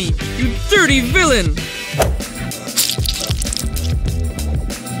spy on me, you dirty villain!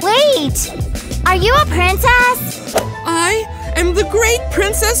 Wait! Are you a princess? I am the great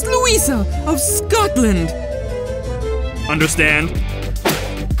Princess Louisa of Scotland. Understand?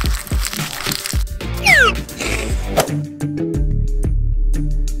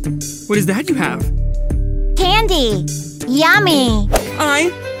 What is that you have? Candy. Yummy.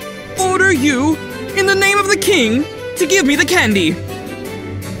 I order you, in the name of the king, to give me the candy.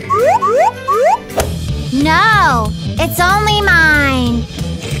 No, it's only mine.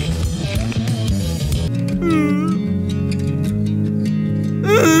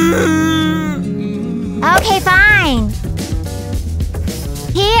 Okay, fine.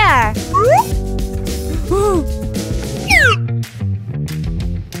 Here.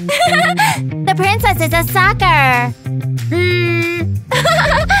 The princess is a sucker.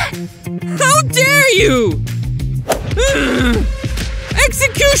 How dare you!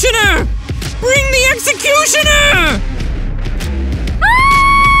 Executioner! Bring the executioner!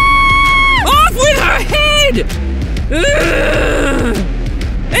 Off with her head!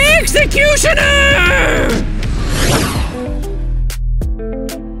 Executioner!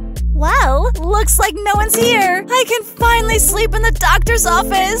 Well, looks like no one's here. I can finally sleep in the doctor's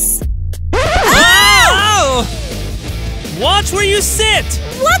office. Oh! Watch where you sit!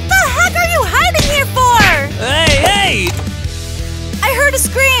 What the heck are you hiding here for? Hey! I heard a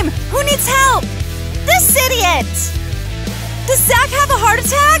scream. Who needs help? This idiot! Does Zach have a heart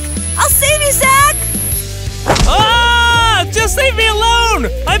attack? I'll save you, Zach! Ah! Just leave me alone!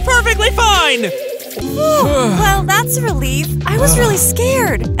 I'm perfectly fine! Well, that's a relief. I was really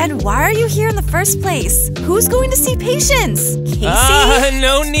scared. And why are you here in the first place? Who's going to see patients? Casey?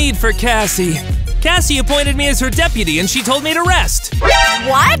 No need for Cassie. Cassie appointed me as her deputy and she told me to rest.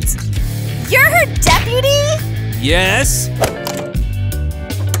 What? You're her deputy? Yes?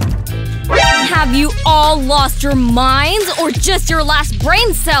 Have you all lost your minds or just your last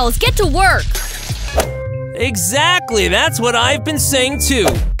brain cells? Get to work! Exactly, that's what I've been saying too.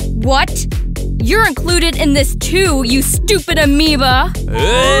 What? You're included in this too, you stupid amoeba!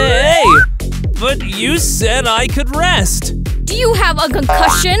 Hey! But you said I could rest. Do you have a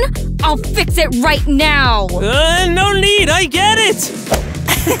concussion? I'll fix it right now! No need, I get it!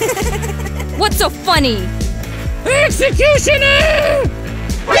 What's so funny? Executioner!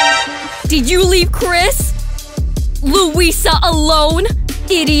 Did you leave Chris? Louisa alone?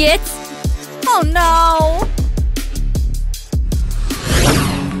 Idiot! Oh no!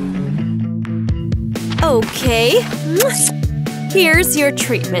 Okay. Here's your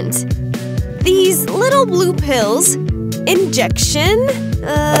treatment. These little blue pills. Injection.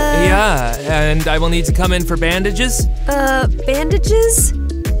 Yeah, and I will need to come in for bandages? Bandages?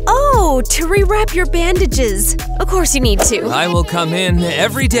 Oh, to rewrap your bandages. Of course you need to. I will come in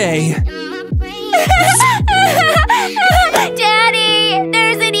every day. Daddy,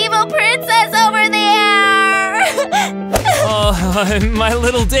 there's an evil princess over there. Oh, my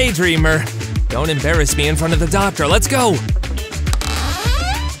little daydreamer. Don't embarrass me in front of the doctor. Let's go.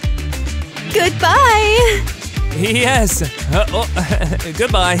 Goodbye. Yes.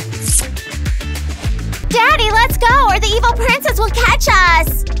 Goodbye. Daddy, let's go, or the evil princess will catch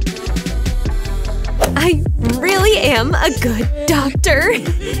us. I really am a good doctor.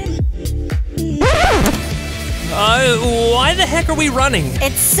 Why the heck are we running?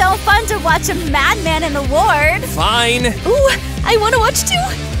 It's so fun to watch a madman in the ward. Fine. Ooh, I want to watch too.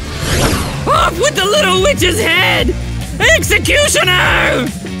 Off with the little witch's head! Executioner!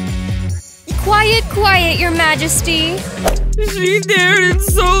 Quiet, your majesty. She dared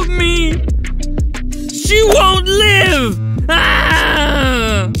insult me! She won't live!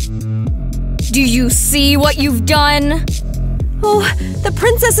 Ah! Do you see what you've done? Oh, the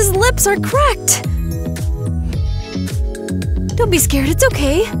princess's lips are cracked. Don't be scared, it's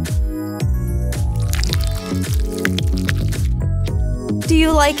okay. Do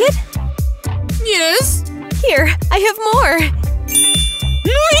you like it? Yes. Here, I have more.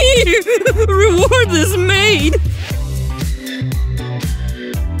 Reward this maid.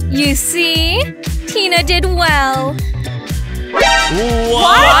 You see? Tina did well.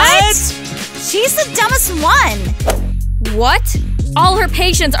 What? She's the dumbest one! What? All her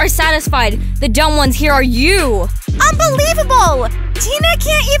patients are satisfied. The dumb ones here are you. Unbelievable! Tina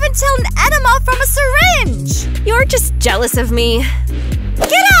can't even tell an enema from a syringe! You're just jealous of me.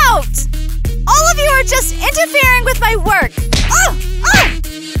 Get out! All of you are just interfering with my work!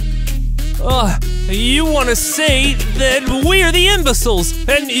 You want to say that we're the imbeciles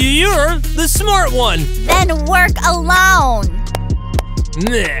and you're the smart one. Then work alone!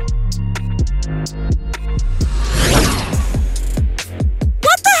 Meh.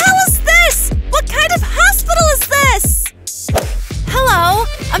 What the hell is this? What kind of hospital is this? Hello,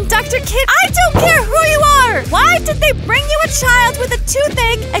 I'm Dr. Kid. I don't care who you are! Why did they bring you a child with a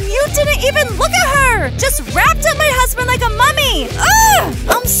toothache and you didn't even look at her? Just wrapped up my husband like a mummy! Ugh!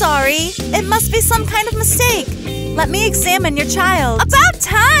 I'm sorry. It must be some kind of mistake. Let me examine your child. About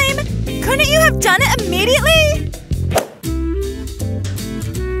time! Couldn't you have done it immediately?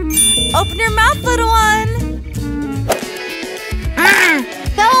 Open your mouth, little one.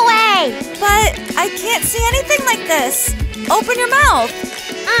 Go away! But I can't see anything like this. Open your mouth.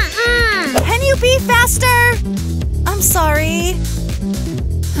 Can you be faster? I'm sorry.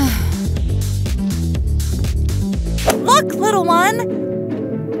 Look, little one.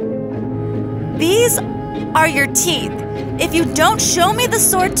 These are your teeth. If you don't show me the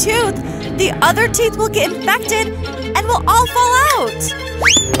sore tooth, the other teeth will get infected and will all fall out.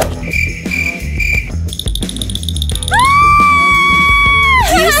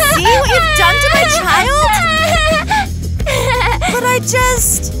 Do you see what you've done to my child? But I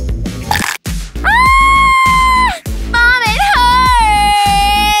just... Mom, it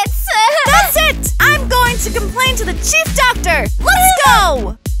hurts! That's it! I'm going to complain to the chief doctor! Let's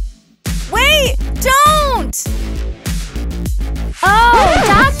go! Wait, don't! Oh,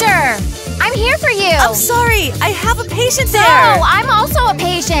 doctor! I'm here for you! I'm sorry, I have a patient No, there! I'm also a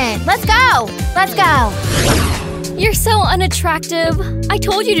patient! Let's go! Let's go! You're so unattractive. I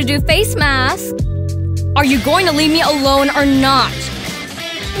told you to do face masks. Are you going to leave me alone or not?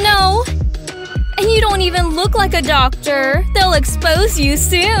 No. And you don't even look like a doctor. They'll expose you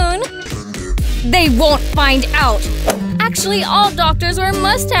soon. They won't find out. Actually, all doctors wear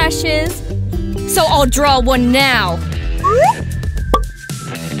mustaches. So I'll draw one now.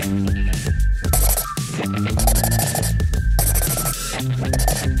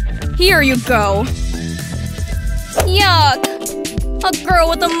 Here you go. Yuck! A girl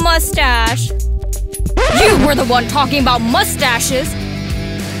with a mustache. You were the one talking about mustaches.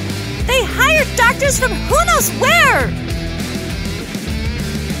 They hired doctors from who knows where!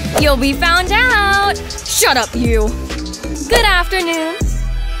 You'll be found out. Shut up, you. Good afternoon.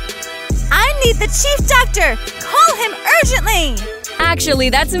 I need the chief doctor! Call him urgently! Actually,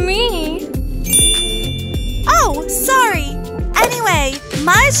 that's me. Oh, sorry. Anyway,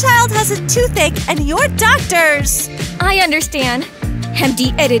 my child has a toothache and you're doctors. I understand.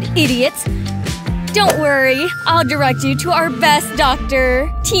 Empty-headed idiots. Don't worry. I'll direct you to our best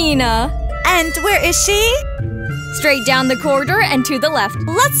doctor, Tina. And where is she? Straight down the corridor and to the left.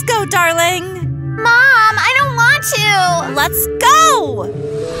 Let's go, darling. Mom, I don't want to! Let's go!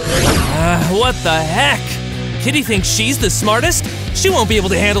 What the heck? Kitty thinks she's the smartest? She won't be able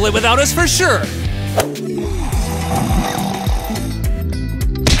to handle it without us for sure.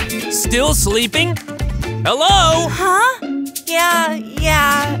 Still sleeping? Hello? Huh?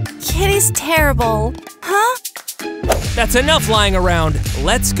 Yeah. Kitty's terrible. Huh? That's enough lying around.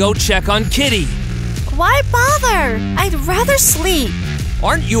 Let's go check on Kitty. Why bother? I'd rather sleep.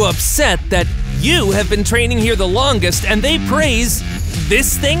 Aren't you upset that you have been training here the longest and they praise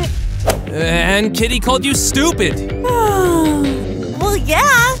this thing? And Kitty called you stupid. Well,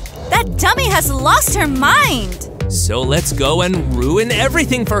 yeah. That dummy has lost her mind. So let's go and ruin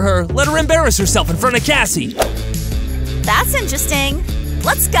everything for her. Let her embarrass herself in front of Cassie. That's interesting.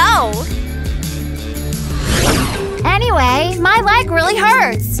 Let's go. Anyway, my leg really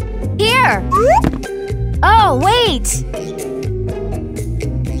hurts. Here. Oh, wait.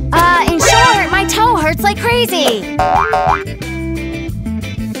 In short, my toe hurts like crazy.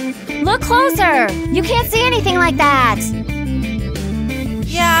 Look closer. You can't see anything like that.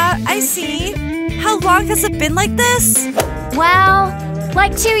 Yeah, I see. How long has it been like this? Well,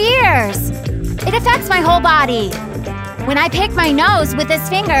 like 2 years. It affects my whole body. When I pick my nose with this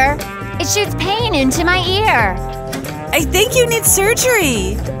finger, it shoots pain into my ear. I think you need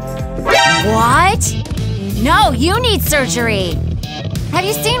surgery. What? No, you need surgery. Have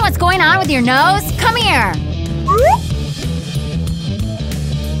you seen what's going on with your nose? Come here.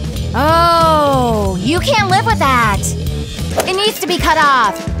 Oh, you can't live with that. It needs to be cut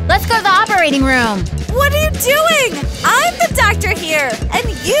off. Let's go to the operating room. What are you doing? I'm the doctor here, and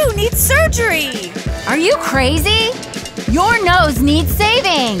you need surgery. Are you crazy? Your nose needs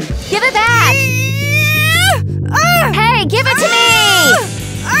saving. Give it back. Hey, give it to me.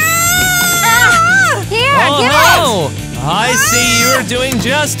 Here, give it. I see you're doing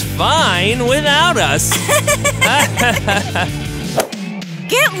just fine without us.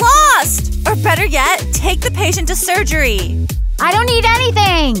 Get lost! Or better yet, take the patient to surgery. I don't need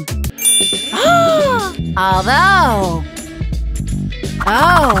anything. Although…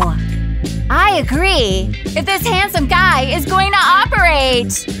 Oh, I agree. If this handsome guy is going to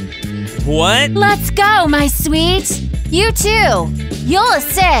operate. What? Let's go, my sweet. You too. You'll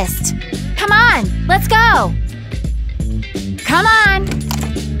assist. Come on, let's go. Come on.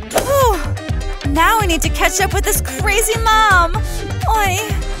 Whew. Now I need to catch up with this crazy mom. Oi.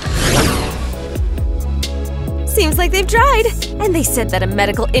 Seems like they've tried. And they said that a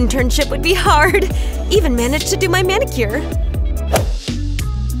medical internship would be hard. Even managed to do my manicure.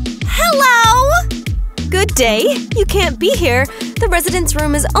 Hello! Good day. You can't be here. The residence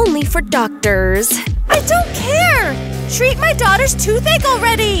room is only for doctors. I don't care! Treat my daughter's toothache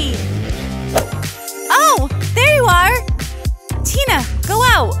already! Oh, there you are! Tina, go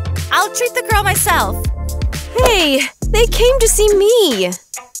out. I'll treat the girl myself. Hey, they came to see me.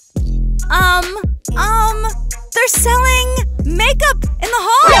 They're selling makeup in the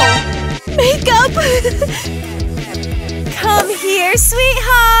hall! Makeup? Come here,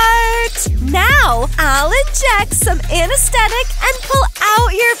 sweetheart! Now, I'll inject some anesthetic and pull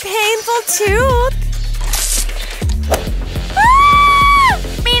out your painful tooth. Ah!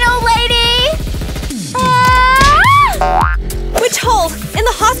 Mean old lady! Ah! Which hole? In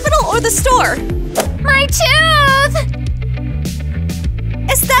the hospital or the store? My tooth!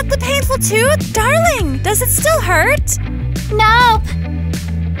 Is that the painful tooth? Darling, does it still hurt? Nope.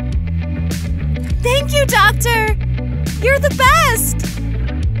 Thank you, doctor. You're the best.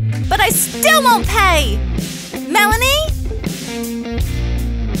 But I still won't pay. Melanie?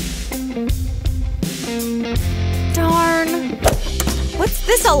 Darn. What's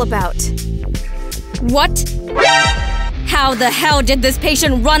this all about? What? How the hell did this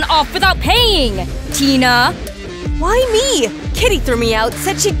patient run off without paying? Tina? Why me? Kitty threw me out,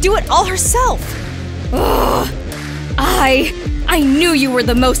 said she'd do it all herself. Ugh. I knew you were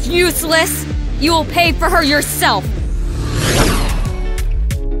the most useless. You will pay for her yourself.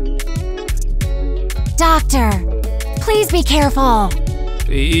 Doctor, please be careful.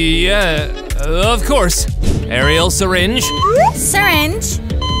 Yeah, of course. Aerial syringe. Syringe?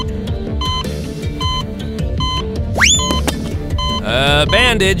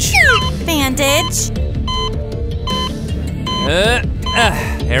 Bandage. Bandage?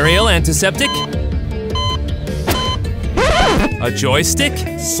 Aerial antiseptic. A joystick?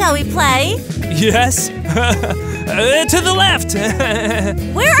 Shall we play? Yes. To the left.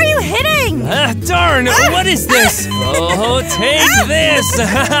 Where are you hitting? Darn, what is this? Oh, take this.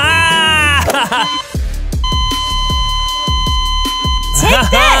 Take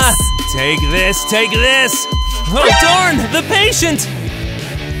this! Take this, take this. Oh, darn, the patient.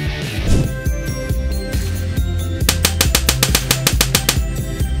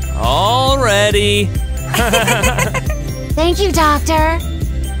 All ready. Thank you, doctor.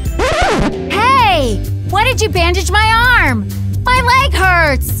 Hey! Why did you bandage my arm? My leg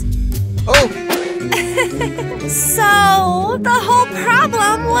hurts! Oh, So, the whole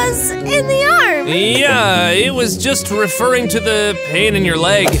problem was in the arm. Yeah, it was just referring to the pain in your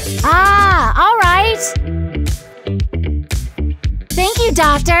leg. Ah, all right. Thank you,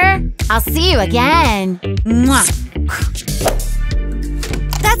 doctor. I'll see you again. Mwah.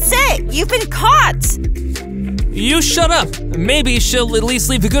 That's it! You've been caught! You shut up. Maybe she'll at least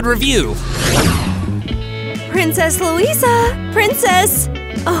leave a good review. Princess Louisa! Princess!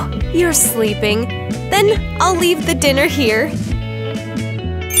 Oh, you're sleeping. Then I'll leave the dinner here.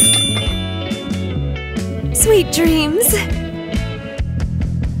 Sweet dreams.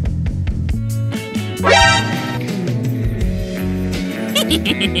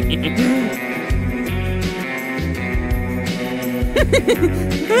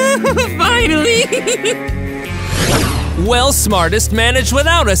 Finally! Well, smartest managed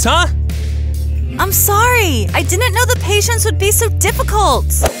without us, huh? I'm sorry. I didn't know the patients would be so difficult.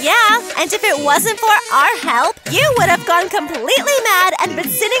 Yeah, and if it wasn't for our help, you would have gone completely mad and been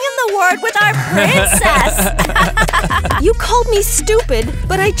sitting in the ward with our princess. You called me stupid,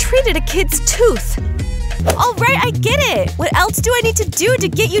 but I treated a kid's tooth. All right, I get it. What else do I need to do to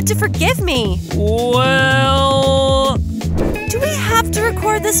get you to forgive me? Well… Do we have to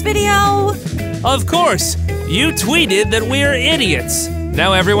record this video? Of course! You tweeted that we're idiots.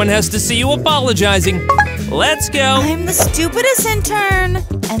 Now everyone has to see you apologizing. Let's go! I'm the stupidest intern,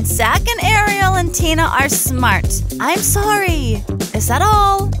 and Zach and Ariel and Tina are smart. I'm sorry. Is that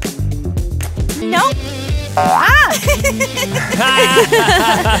all? Nope.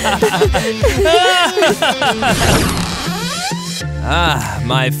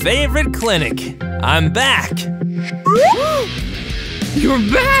 My favorite clinic. I'm back. You're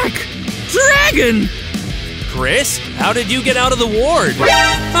back! Dragon! Chris, how did you get out of the ward?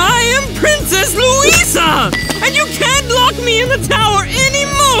 I am Princess Louisa! And you can't lock me in the tower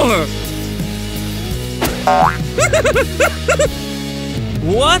anymore!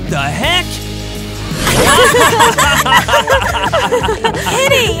 What the heck?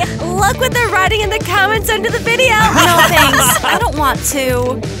 Kitty, look what they're writing in the comments under the video. No thanks, I don't want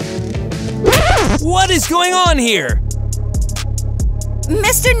to. What is going on here?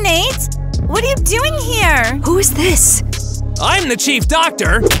 Mr. Nate? What are you doing here? Who is this? I'm the chief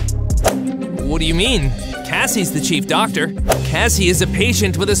doctor. What do you mean? Cassie's the chief doctor. Cassie is a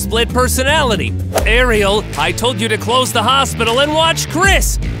patient with a split personality. Ariel, I told you to close the hospital and watch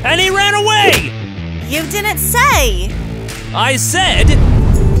Chris, and he ran away! You didn't say. I said…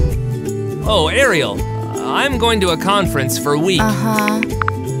 Oh, Ariel, I'm going to a conference for a week.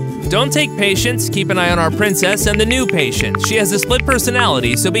 Don't take patients, keep an eye on our princess and the new patient. She has a split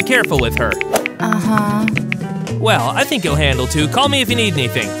personality, so be careful with her. Well, I think you'll handle too. Call me if you need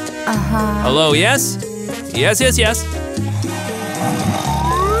anything. Hello, yes? Yes.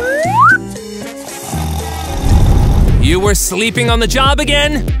 You were sleeping on the job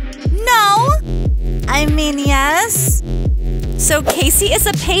again? No. I mean, yes. So Casey is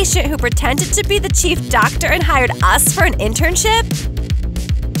a patient who pretended to be the chief doctor and hired us for an internship?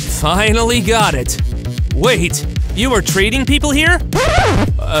 Finally got it. Wait, you were treating people here?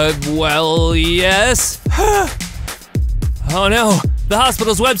 Well, yes. Oh no, the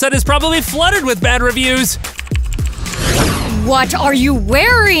hospital's website is probably flooded with bad reviews. What are you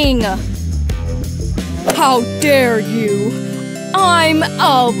wearing? How dare you? I'm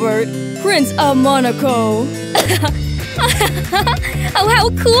Albert, Prince of Monaco. Oh, how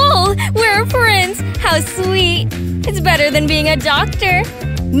cool! We're a prince! How sweet! It's better than being a doctor.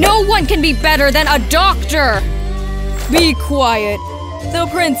 No one can be better than a doctor! Be quiet. The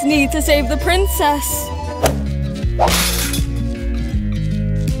prince needs to save the princess.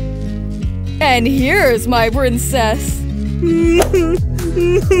 And here's my princess.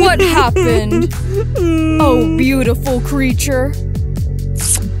 What happened? Oh, beautiful creature.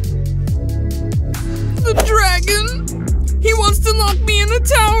 The dragon! He wants to lock me in the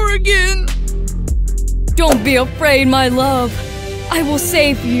tower again! Don't be afraid, my love. I will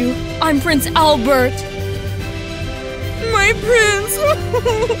save you. I'm Prince Albert. My prince!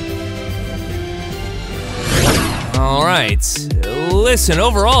 All right. Listen,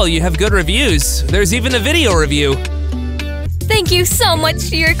 overall, you have good reviews. There's even a video review. Thank you so much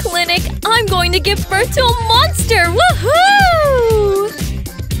to your clinic. I'm going to give birth to a monster. Woohoo!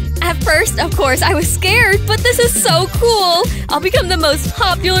 At first, of course, I was scared, but this is so cool. I'll become the most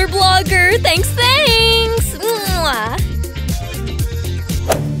popular blogger. Thanks. Mwah.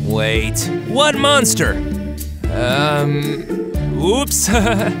 Wait, what monster? Oops.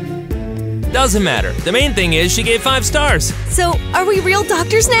 Doesn't matter. The main thing is she gave 5 stars. So, are we real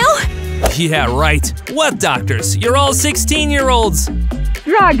doctors now? Yeah, right. What doctors? You're all 16-year-olds.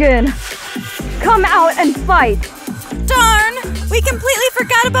 Dragon, come out and fight. Darn! We completely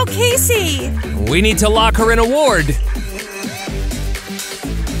forgot about Casey! We need to lock her in a ward.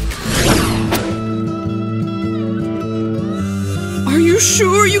 Are you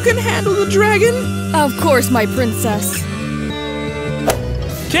sure you can handle the dragon? Of course, my princess.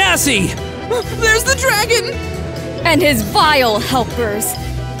 Cassie! There's the dragon! And his vile helpers.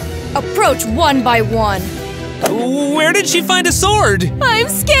 Approach one by one. Where did she find a sword? I'm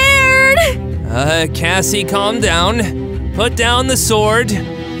scared! Cassie, calm down. Put down the sword.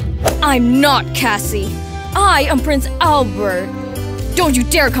 I'm not Cassie. I am Prince Albert. Don't you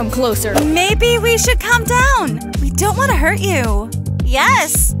dare come closer. Maybe we should calm down. We don't want to hurt you.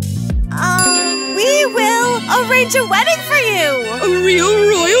 Yes. We will arrange a wedding for you. A real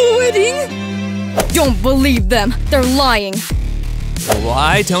royal wedding? Don't believe them. They're lying.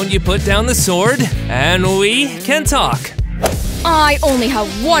 Why don't you put down the sword and we can talk? I only have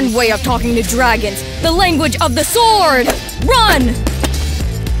one way of talking to dragons. The language of the sword! Run!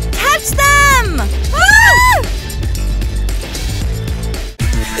 Catch them! Ah!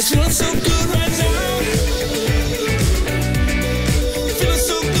 It's feeling so good right now. Feeling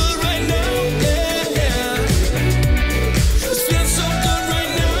so good right now. Yeah, yeah. It's feeling so good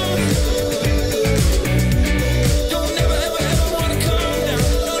right now. Don't ever, ever, ever wanna calm down.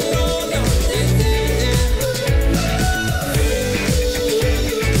 No, no, no.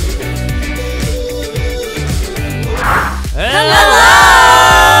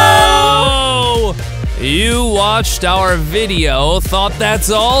 Hello! You watched our video, thought that's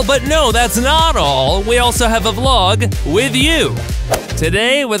all, but no, that's not all. We also have a vlog with you.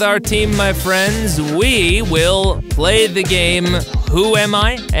 Today, with our team, my friends, we will play the game Who Am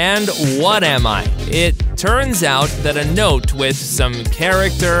I and What Am I? It turns out that a note with some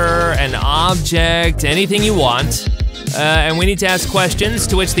character, an object, anything you want, and we need to ask questions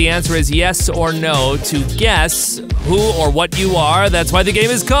to which the answer is yes or no to guess who or what you are. That's why the game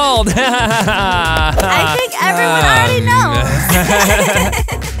is called. I think everyone already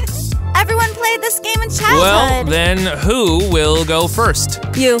knows. Everyone played this game in childhood. Well, then who will go first?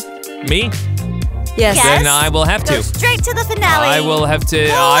 You. Me? Yes. Then I will have Go to. straight to the finale. I will have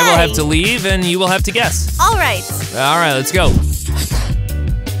to leave and you will have to guess. All right. All right, let's go.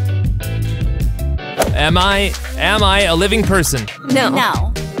 Am I a living person? No.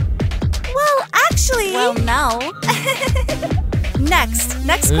 No. Well, actually. Well, no. Next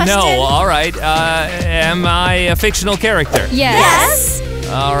question. No, all right. Am I a fictional character? Yes.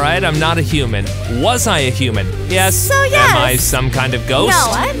 All right, I'm not a human. Was I a human? Yes. So yes. Am I some kind of ghost? No.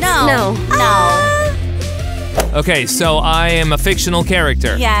 What? No. Okay, so I am a fictional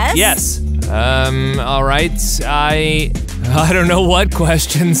character. Yes. Yes. All right. I don't know what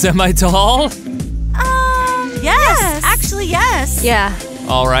questions. Am I tall? Yes. Actually, yes. Yeah.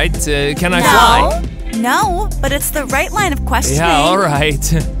 All right. Can I fly? No, but it's the right line of questioning. Yeah, all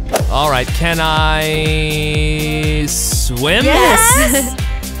right. All right, can I swim? Yes.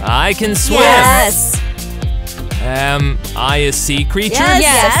 I can swim. Yes. Am I a sea creature?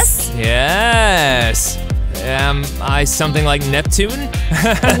 Yes. Yes. Am I something like Neptune?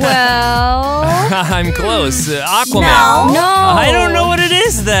 Well. I'm close. Aquaman. No. I don't know what it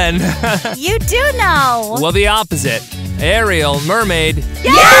is then. You do know. Well, the opposite. Ariel, mermaid.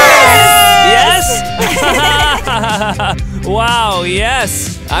 Yes! Yes? Wow,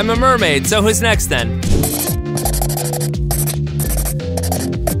 yes. I'm a mermaid, so who's next then?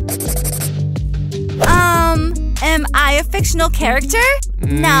 Am I a fictional character?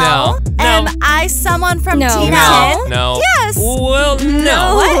 No. Am I someone from No. Team No. 10? No. Yes. Well,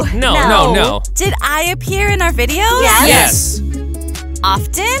 no. What? No. Did I appear in our videos? Yes.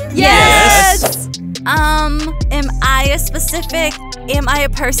 Often? Yes. Am I a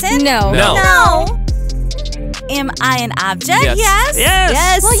person? No. No. No. Am I an object? Yes.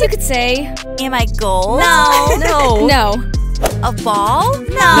 Yes. Well, you could say. Am I gold? No. No. A ball?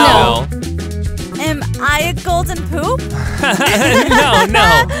 No. Am I a golden poop? No.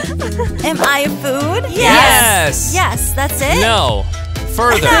 Am I a food? Yes. Yes, that's it? No.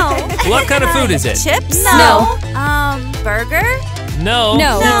 Further. No. What kind of food is it? Chips? No. Burger? No.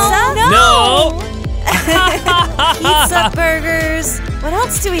 No. Pizza? No. Pizza, burgers. What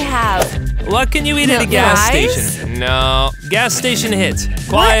else do we have? What can you eat at a gas Fries? station? No. Gas station hit.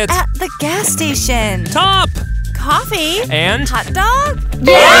 Quiet. What at the gas station? Top. Coffee? And? Hot dog?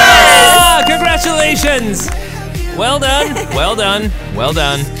 Yeah! Congratulations! Well done. Well done. Well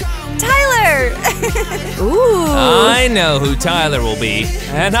done. Tyler! Ooh. I know who Tyler will be,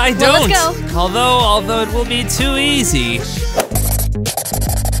 and I Well, don't. let's go. Although it will be too easy.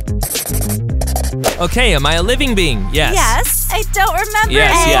 Okay, am I a living being? Yes. Yes. I don't remember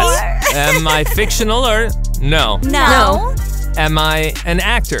Yes, anymore. yes. Am I fictional or no? No. Am I an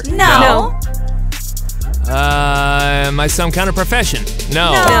actor? No. Am I some kind of profession?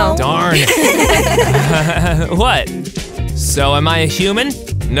 No. No. Darn. What? So am I a human?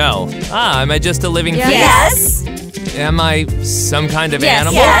 No. Am I just a living thing? Yes. Am I some kind of Yes.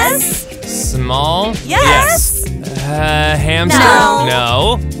 animal? Yes. Small? Yes. Hamster?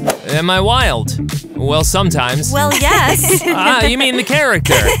 No. Am I wild? Well, sometimes. Well, yes. You mean the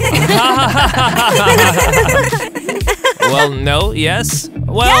character? Well, no, yes.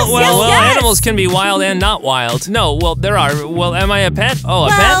 Well, yes. Animals can be wild and not wild. No, well, there are. Well, am I a pet? Oh, a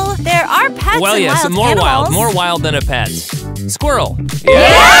Well, pet? there are pets Well, and yes, wild more animals. more wild than a pet. Squirrel.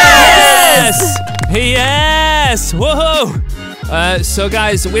 Yes! Yes! Whoa! So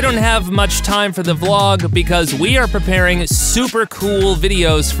guys, we don't have much time for the vlog because we are preparing super cool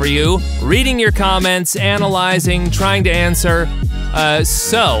videos for you, reading your comments, analyzing, trying to answer.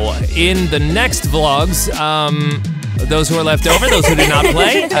 So in the next vlogs, those who are left over, those who did not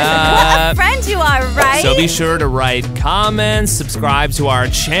play, What a friend you are, right? so be sure to write comments, subscribe to our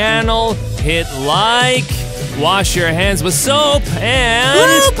channel, hit like, wash your hands with soap, and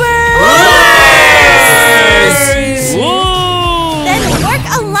Bloopers! Woo! Then work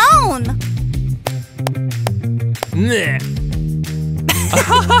alone! Meh.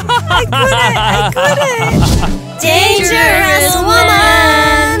 I couldn't! Dangerous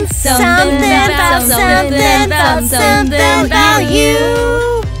woman! Something about you!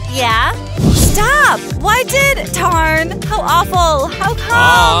 Yeah? Stop! Why did? Darn! How awful! How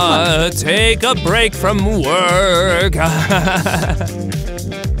come? Take a break from work.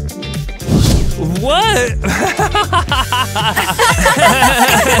 What?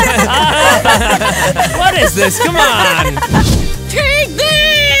 What is this? Come on! Take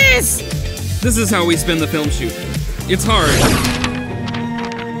this! This is how we spend the film shoot. It's hard.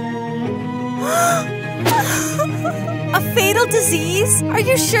 A fatal disease? Are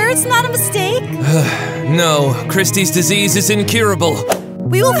you sure it's not a mistake? No, Christie's disease is incurable.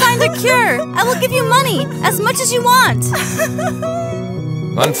 We will find a cure. I will give you money, as much as you want.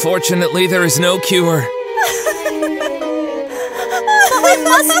 Unfortunately, there is no cure. But we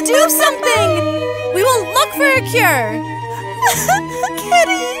must do something. We will look for a cure.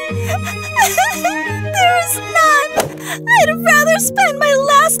 Kitty, there is none. I'd rather spend my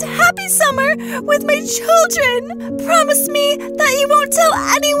last happy summer with my children. Promise me that you won't tell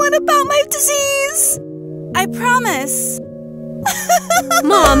anyone about my disease. I promise.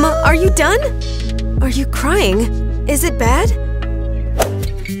 Mom, are you done? Are you crying? Is it bad?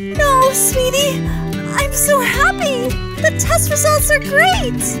 No, sweetie. I'm so happy. The test results are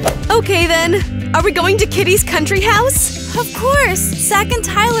great. Okay then. Are we going to Kitty's country house? Of course. Zach and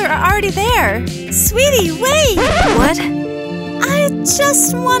Tyler are already there. Sweetie, wait. What? I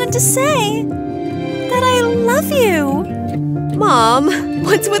just wanted to say that I love you. Mom,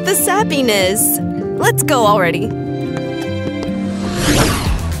 what's with the sappiness? Let's go already.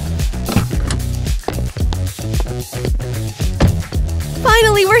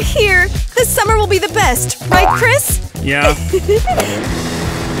 Finally, we're here! This summer will be the best, right, Chris? Yeah.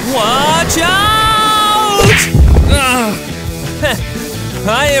 Watch out!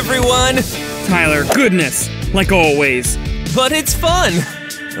 Hi, everyone. Tyler, goodness. Like always. But it's fun.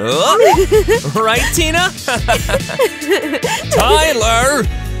 Oh, right, Tina? Tyler!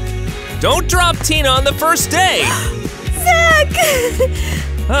 Don't drop Tina on the first day. Zach!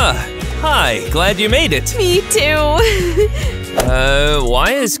 Hi. Glad you made it. Me too.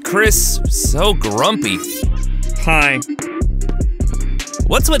 Why is Chris so grumpy? Hi.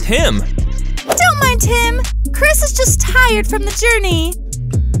 What's with him? Don't mind him. Chris is just tired from the journey.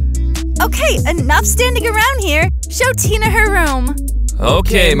 Okay, enough standing around here. Show Tina her room.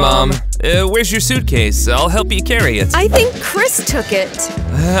 Okay, Mom. Where's your suitcase? I'll help you carry it. I think Chris took it.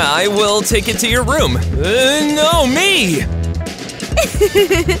 I will take it to your room. No, me!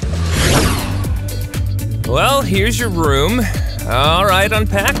 Well, here's your room. All right,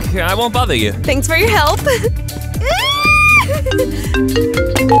 unpack. I won't bother you. Thanks for your help.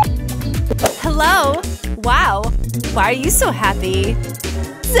 Hello. Wow. Why are you so happy?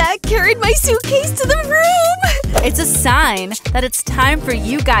 Zach carried my suitcase to the room. It's a sign that it's time for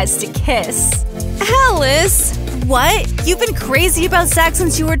you guys to kiss. Alice. What? You've been crazy about Zach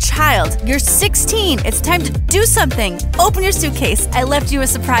since you were a child. You're 16. It's time to do something. Open your suitcase. I left you a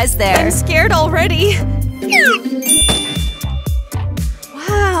surprise there. I'm scared already.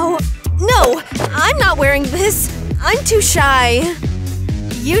 Wow. No, I'm not wearing this. I'm too shy.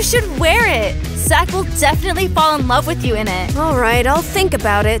 You should wear it. Zach will definitely fall in love with you in it. All right, I'll think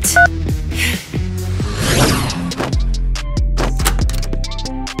about it.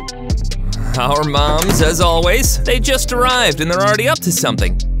 Our moms, as always, they just arrived and they're already up to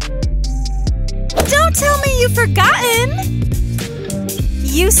something. Don't tell me you've forgotten.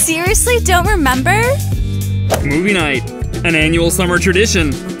 You seriously don't remember? Movie night. An annual summer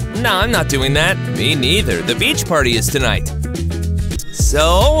tradition. No, I'm not doing that. Me neither. The beach party is tonight.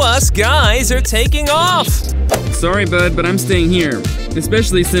 So, us guys are taking off. Sorry, bud, but I'm staying here.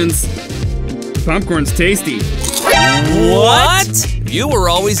 Especially since popcorn's tasty. What? You were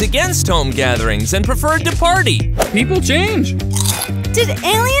always against home gatherings and preferred to party. People change. Did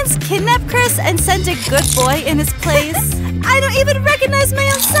aliens kidnap Chris and send a good boy in his place? I don't even recognize my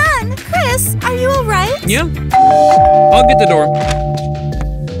own son. Chris, are you all right? Yeah. I'll get the door.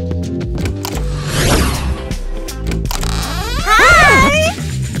 Hi!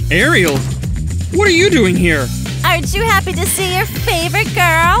 Ariel, what are you doing here? Aren't you happy to see your favorite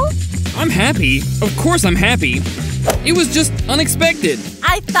girl? I'm happy. Of course I'm happy. It was just unexpected.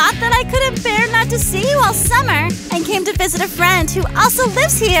 I thought that I couldn't bear not to see you all summer and came to visit a friend who also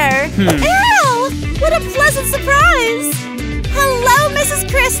lives here. Ariel! What a pleasant surprise! Hello,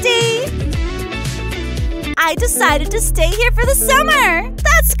 Mrs. Christie! I decided to stay here for the summer.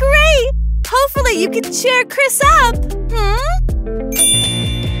 That's great! Hopefully you can cheer Chris up.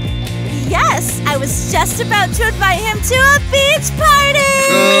 Yes, I was just about to invite him to a beach party!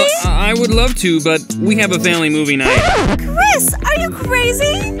 I would love to, but we have a family movie night. Chris, are you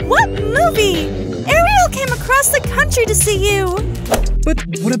crazy? What movie? Ariel came across the country to see you. But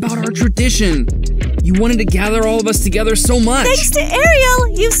what about our tradition? You wanted to gather all of us together so much. Thanks to Ariel,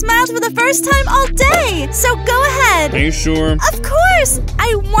 you smiled for the first time all day. So go ahead. Are you sure? Of course!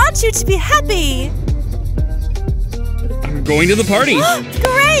 I want you to be happy. I'm going to the party.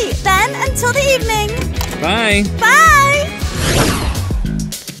 Great! Then, until the evening. Bye. Bye!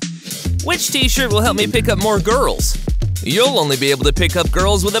 Which t-shirt will help me pick up more girls? You'll only be able to pick up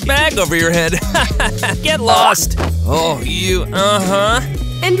girls with a bag over your head. Get lost. Oh, you,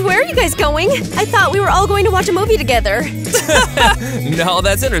 And where are you guys going? I thought we were all going to watch a movie together. No,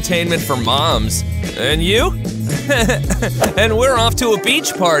 that's entertainment for moms. And you? And we're off to a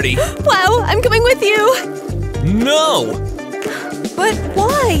beach party. Wow, I'm coming with you. No! But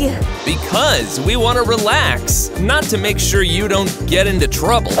why? Because we want to relax, not to make sure you don't get into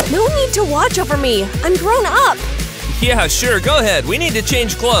trouble. No need to watch over me. I'm grown up. Yeah, sure, go ahead. We need to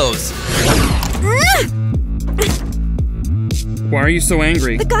change clothes. Why are you so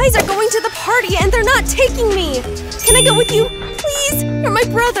angry? The guys are going to the party and they're not taking me. Can I go with you? Please, you're my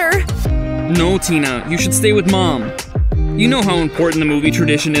brother. No, Tina, you should stay with Mom. You know how important the movie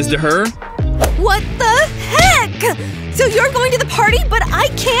tradition is to her. What the heck? So you're going to the party, but I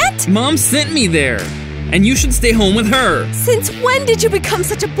can't? Mom sent me there, and you should stay home with her. Since when did you become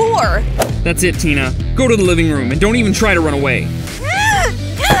such a bore? That's it, Tina. Go to the living room and don't even try to run away. I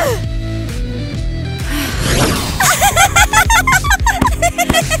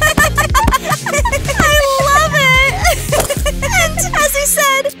love it! And as he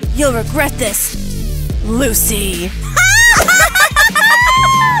said, you'll regret this, Lucy.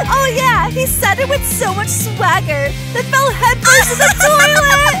 Oh yeah, he said it with so much swagger that fell headfirst in the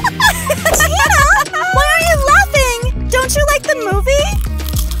toilet! Tina, why are you laughing? Don't you like the movie?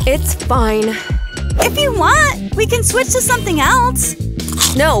 It's fine. If you want, we can switch to something else.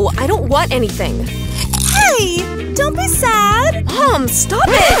 No, I don't want anything. Hey, don't be sad. Mom, stop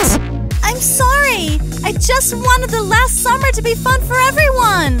it! I'm sorry. I just wanted the last summer to be fun for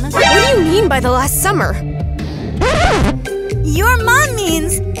everyone. What do you mean by the last summer? Your mom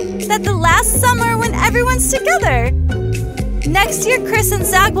means that the last summer when everyone's together. Next year, Chris and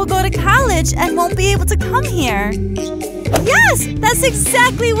Zach will go to college and won't be able to come here. Yes, that's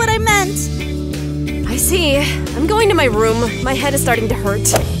exactly what I meant. I see. I'm going to my room. My head is starting to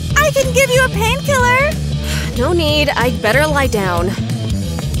hurt. I can give you a painkiller. No need. I'd better lie down.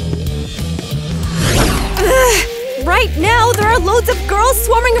 Right now, there are loads of girls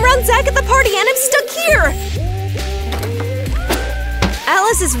swarming around Zach at the party and I'm stuck here!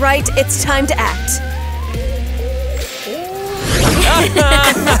 Alice is right. It's time to act.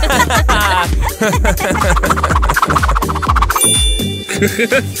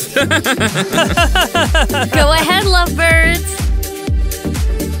 Go ahead, lovebirds.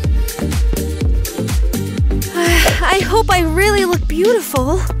 I hope I really look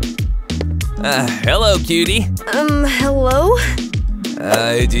beautiful. Hello, cutie. Hello?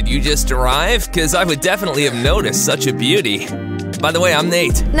 Did you just arrive? Because I would definitely have noticed such a beauty. By the way, I'm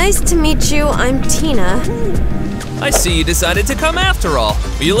Nate. Nice to meet you. I'm Tina. I see you decided to come after all.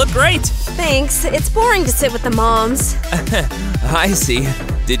 You look great. Thanks. It's boring to sit with the moms. I see.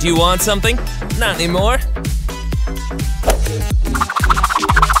 Did you want something? Not anymore.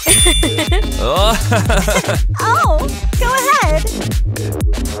 Oh. Oh, go ahead.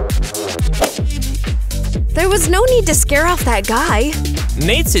 There was no need to scare off that guy.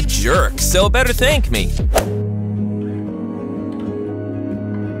 Nate's a jerk, so better thank me.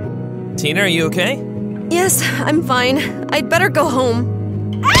 Tina, are you okay? Yes, I'm fine. I'd better go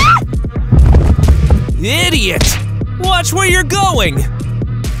home. Idiot! Watch where you're going!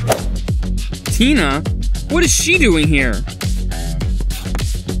 Tina? What is she doing here?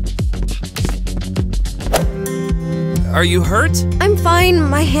 Are you hurt? I'm fine.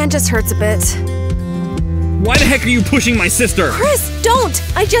 My hand just hurts a bit. Why the heck are you pushing my sister? Chris, don't!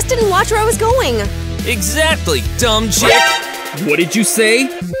 I just didn't watch where I was going. Exactly, dumb chick! What did you say?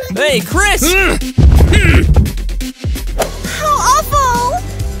 Hey, Chris! How awful!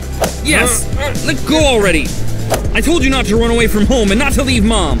 Yes! Let go already! I told you not to run away from home and not to leave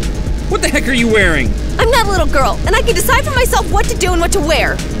Mom! What the heck are you wearing? I'm not a little girl, and I can decide for myself what to do and what to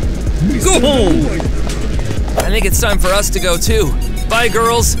wear. Go home! I think it's time for us to go too. Bye,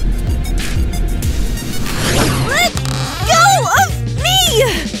 girls. Let go of me!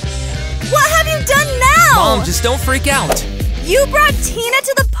 What have you done now? Mom, just don't freak out. You brought Tina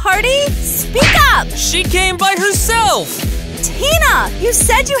to the party? Speak up! She came by herself! Tina, you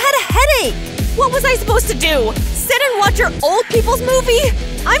said you had a headache. What was I supposed to do? Sit and watch your old people's movie?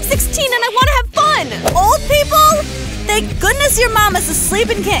 I'm 16 and I want to have fun! Old people? Thank goodness your mom is asleep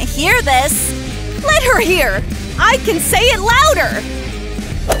and can't hear this. Let her hear! I can say it louder!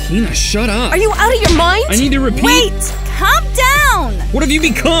 Tina, shut up! Are you out of your mind? I need to repeat. Wait! Calm down! What have you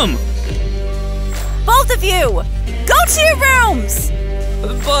become? Both of you! Go to your rooms!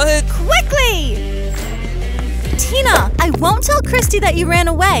 But… Quickly! Tina, I won't tell Christy that you ran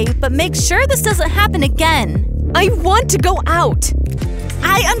away, but make sure this doesn't happen again. I want to go out!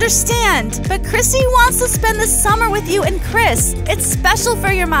 I understand, but Christy wants to spend the summer with you and Chris. It's special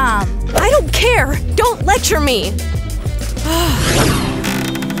for your mom. I don't care! Don't lecture me!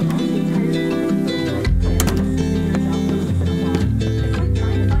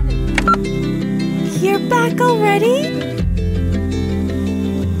 You're back already?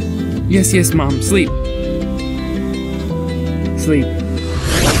 Yes, Mom. Sleep. Sleep.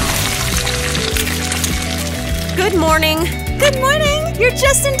 Good morning. Good morning! You're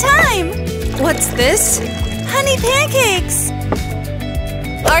just in time! What's this? Honey pancakes!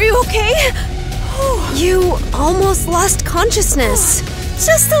 Are you okay? You almost lost consciousness.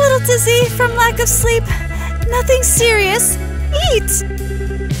 Just a little dizzy from lack of sleep. Nothing serious. Eat!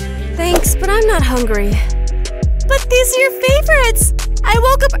 Thanks, but I'm not hungry. But these are your favorites! I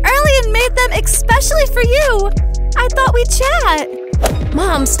woke up early and made them especially for you! I thought we'd chat!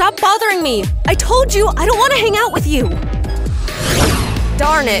 Mom, stop bothering me! I told you I don't want to hang out with you!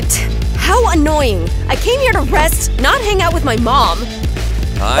 Darn it! How annoying! I came here to rest, not hang out with my mom!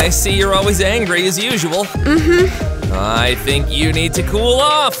 I see you're always angry as usual. Mm-hmm. I think you need to cool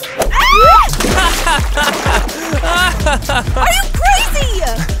off. Are you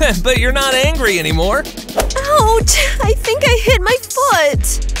crazy? But you're not angry anymore. Ouch! I think I hit my foot!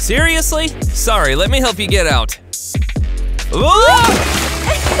 Seriously? Sorry, let me help you get out.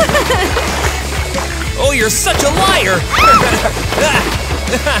 Oh, you're such a liar!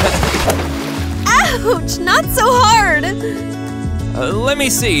 Ouch! Not so hard! Let me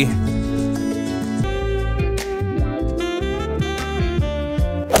see.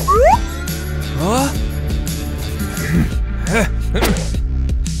 Huh?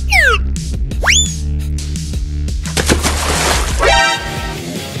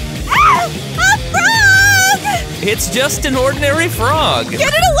 It's just an ordinary frog. Get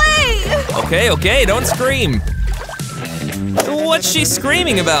it away! Okay, don't scream. What's she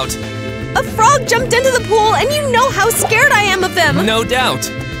screaming about? A frog jumped into the pool and you know how scared I am of them! No doubt.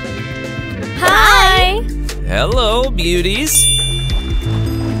 Hi! Hello, beauties.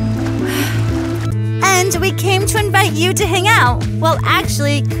 And we came to invite you to hang out. Well,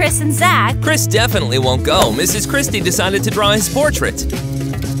 actually, Chris and Zach. Chris definitely won't go. Mrs. Christie decided to draw his portrait.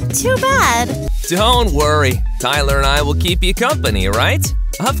 Too bad. Don't worry. Tyler and I will keep you company, right?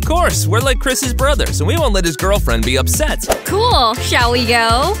 Of course, we're like Chris's brothers, and we won't let his girlfriend be upset. Cool. Shall we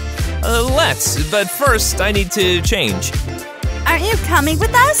go? Let's, but first I need to change. Aren't you coming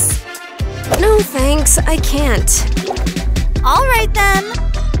with us? No thanks, I can't. All right then.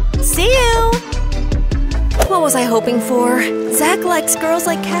 See you. What was I hoping for? Zach likes girls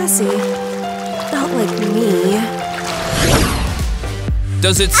like Cassie. Not like me.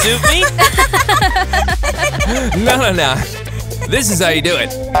 Does it suit me? No. This is how you do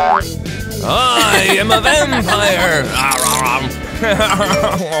it. I am a vampire.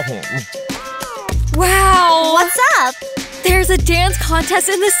 Wow! What's up? There's a dance contest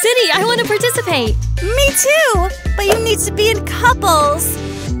in the city. I want to participate. Me too. But you need to be in couples.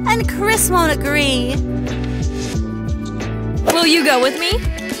 And Chris won't agree. Will you go with me?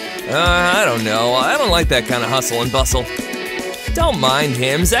 I don't know. I don't like that kind of hustle and bustle. Don't mind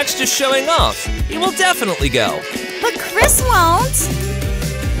him. Zach's just showing off. He will definitely go. But Chris won't.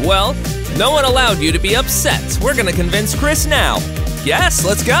 Well, no one allowed you to be upset. We're gonna convince Chris now. Yes,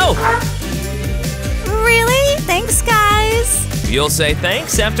 let's go. Really? Thanks, guys. You'll say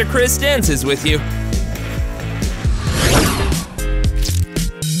thanks after Chris dances with you.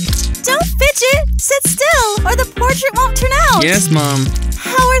 Don't fidget. Sit still, or the portrait won't turn out. Yes, Mom.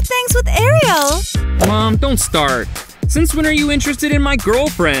 How are things with Ariel? Mom, don't start. Since when are you interested in my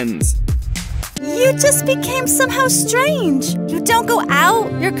girlfriends? You just became somehow strange. You don't go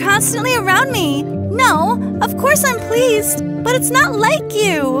out. You're constantly around me. No, of course I'm pleased, but it's not like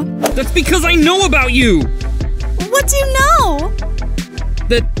you. That's because I know about you! What do you know?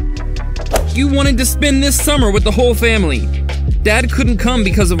 That you wanted to spend this summer with the whole family. Dad couldn't come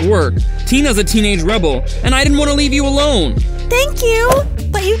because of work. Tina's a teenage rebel, and I didn't want to leave you alone. Thank you,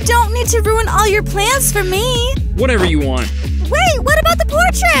 but you don't need to ruin all your plans for me. Whatever you want. Wait, what about the You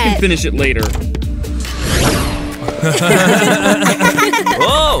can portrait? finish it later.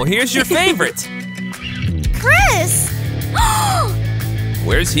 Whoa, here's your favorite. Chris!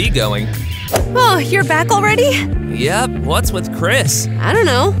 Where's he going? Oh, you're back already? Yep, what's with Chris? I don't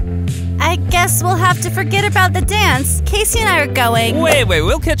know. I guess we'll have to forget about the dance. Casey and I are going. Wait,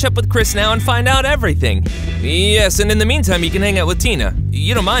 we'll catch up with Chris now and find out everything. Yes, and in the meantime, you can hang out with Tina.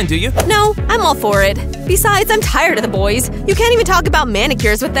 You don't mind, do you? No, I'm all for it. Besides, I'm tired of the boys. You can't even talk about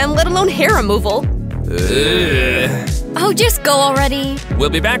manicures with them, let alone hair removal. Oh, just go already.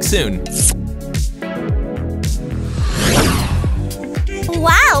 We'll be back soon.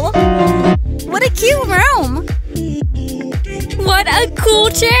 Wow! What a cute room! What a cool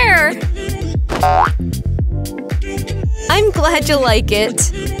chair! I'm glad you like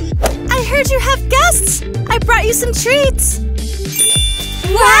it. I heard you have guests! I brought you some treats!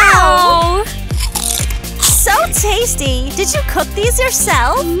 Wow! So tasty! Did you cook these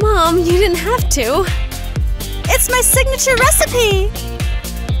yourself? Mom, you didn't have to. It's my signature recipe!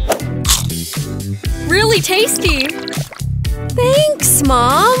 Really tasty! Thanks,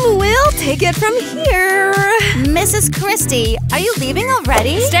 Mom. We'll take it from here. Mrs. Christie, are you leaving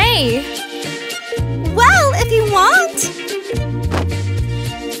already? Stay! Well, if you want!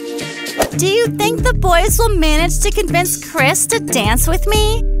 Do you think the boys will manage to convince Chris to dance with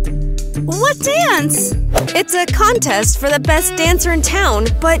me? What dance? It's a contest for the best dancer in town,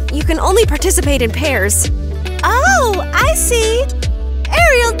 but you can only participate in pairs. Oh, I see!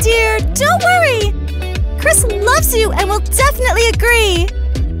 Ariel, dear, don't worry! Chris loves you and will definitely agree!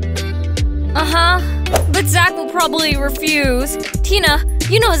 Uh-huh. But Zach will probably refuse. Tina,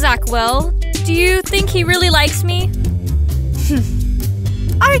 you know Zach well. Do you think he really likes me?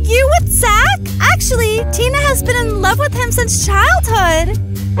 Are you with Zach? Actually, Tina has been in love with him since childhood.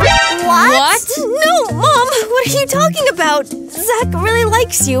 What? No, Mom! What are you talking about? Zach really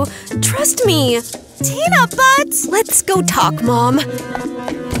likes you. Trust me. Tina, but… Let's go talk, Mom.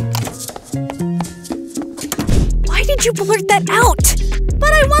 Why did you blurt that out?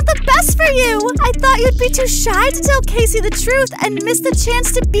 But I want the best for you! I thought you'd be too shy to tell Casey the truth and miss the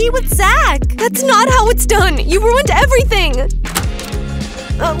chance to be with Zach! That's not how it's done! You ruined everything!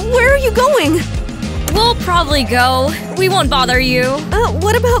 Where are you going? We'll probably go. We won't bother you.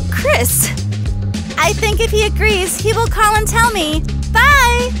 What about Chris? I think if he agrees, he will call and tell me.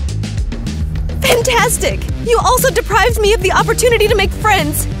 Bye! Fantastic! You also deprived me of the opportunity to make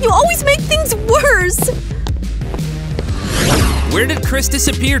friends! You always make things worse! Where did Chris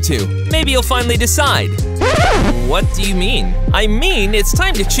disappear to? Maybe you'll finally decide. What do you mean? I mean, it's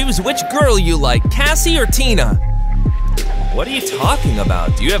time to choose which girl you like, Cassie or Tina. What are you talking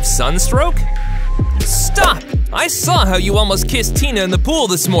about? Do you have sunstroke? Stop! I saw how you almost kissed Tina in the pool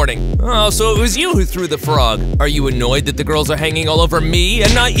this morning. Oh, so it was you who threw the frog. Are you annoyed that the girls are hanging all over me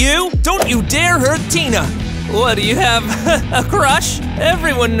and not you? Don't you dare hurt Tina! What, do you have a crush?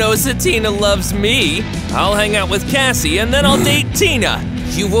 Everyone knows that Tina loves me. I'll hang out with Cassie and then I'll date Tina.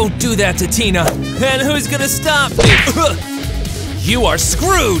 You won't do that to Tina. And who's gonna stop me? You are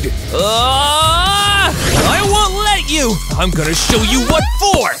screwed! I won't let you! I'm gonna show you what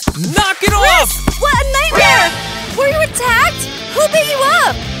for! Knock it off! What a nightmare! Were you attacked? Who beat you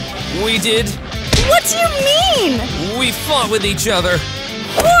up? We did. What do you mean? We fought with each other.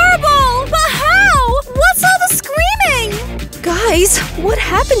 Horrible! But how? What's all the screaming? Guys, what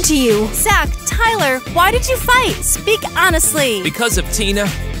happened to you? Zach, Tyler, why did you fight? Speak honestly. Because of Tina?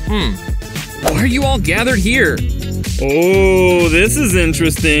 Why are you all gathered here? Oh, this is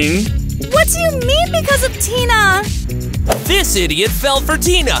interesting. What do you mean because of Tina? This idiot fell for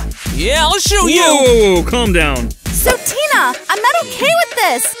Tina. Yeah, I'll show you. Whoa, calm down. So Tina, I'm not okay with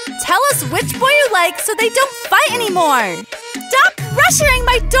this. Tell us which boy you like so they don't fight anymore. Stop pressuring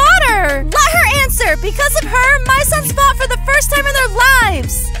my daughter. Let her answer. Because of her, my sons fought for the first time in their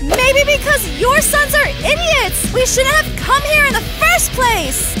lives. Maybe because your sons are idiots. We shouldn't have come here in the first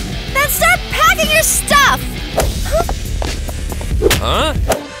place. Then start packing your stuff. Huh?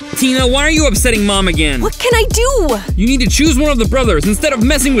 Tina, why are you upsetting Mom again? What can I do? You need to choose one of the brothers instead of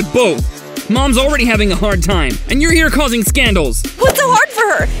messing with both. Mom's already having a hard time, and you're here causing scandals. What's so hard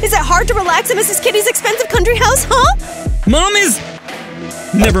for her? Is it hard to relax at Mrs. Kitty's expensive country house, huh? Mom is…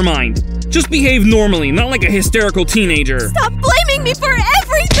 Never mind. Just behave normally, not like a hysterical teenager. Stop blaming me for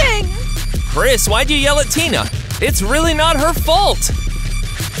everything! Chris, why'd you yell at Tina? It's really not her fault.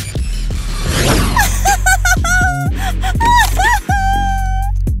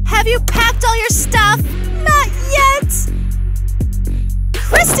 Have you packed all your stuff? Not yet!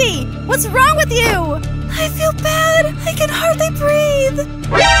 Christy, what's wrong with you? I feel bad. I can hardly breathe.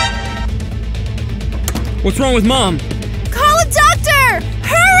 What's wrong with Mom? Call a doctor!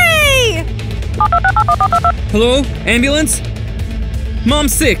 Hurry! Hello? Ambulance?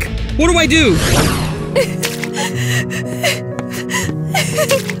 Mom's sick. What do I do?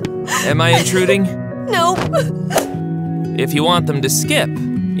 Am I intruding? No. If you want them to skip,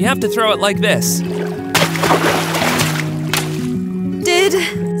 you have to throw it like this. Did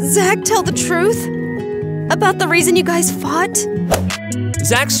Zach tell the truth? About the reason you guys fought?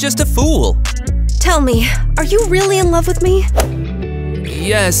 Zach's just a fool. Tell me, are you really in love with me?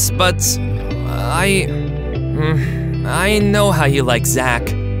 Yes, but I know how you like Zach.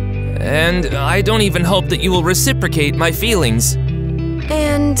 And I don't even hope that you will reciprocate my feelings.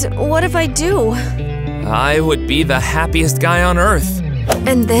 And what if I do? I would be the happiest guy on earth.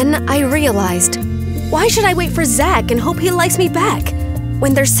 And then I realized, why should I wait for Zach and hope he likes me back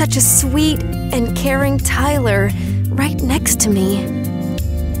when there's such a sweet and caring Tyler right next to me?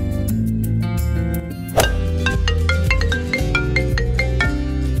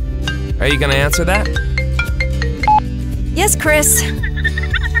 Are you gonna answer that? Yes, Chris.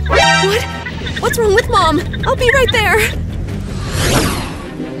 What? What's wrong with Mom? I'll be right there.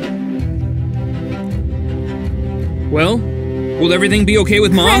 Well, will everything be okay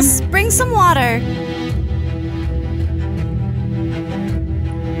with Mom? Chris, bring some water.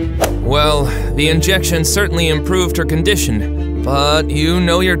 Well, the injection certainly improved her condition, but you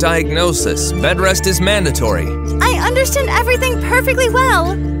know your diagnosis. Bed rest is mandatory. I understand everything perfectly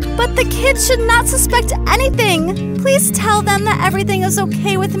well, but the kids should not suspect anything. Please tell them that everything is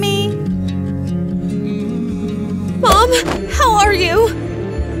okay with me. Mom, how are you?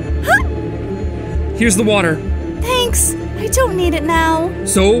 Here's the water. Thanks. I don't need it now.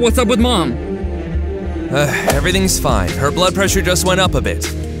 So, what's up with Mom? Everything's fine. Her blood pressure just went up a bit.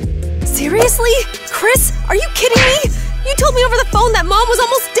 Seriously? Chris, are you kidding me? You told me over the phone that Mom was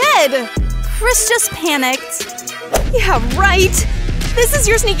almost dead. Chris just panicked. Yeah, right. This is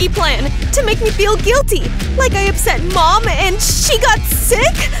your sneaky plan, to make me feel guilty. Like I upset Mom and she got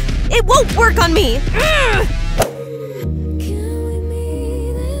sick? It won't work on me.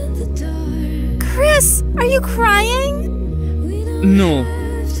 Chris, are you crying? No.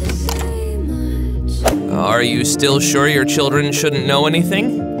 Are you still sure your children shouldn't know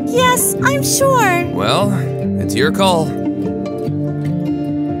anything? Yes, I'm sure. Well, it's your call.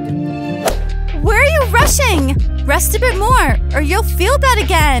 Where are you rushing? Rest a bit more, or you'll feel bad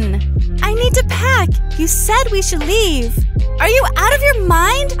again. I need to pack. You said we should leave. Are you out of your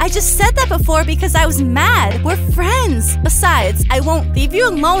mind? I just said that before because I was mad. We're friends. Besides, I won't leave you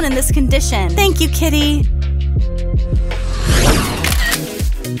alone in this condition. Thank you, Kitty.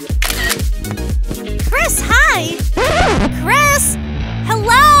 Chris, hi! Chris!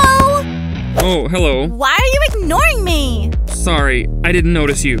 Hello! Oh, hello. Why are you ignoring me? Sorry, I didn't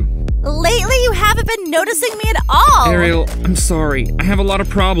notice you. Lately, you haven't been noticing me at all. Ariel, I'm sorry. I have a lot of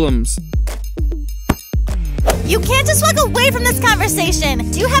problems. You can't just walk away from this conversation.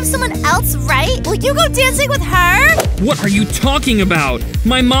 Do you have someone else, right? Will you go dancing with her? What are you talking about?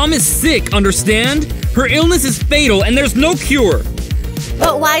 My mom is sick, understand? Her illness is fatal and there's no cure.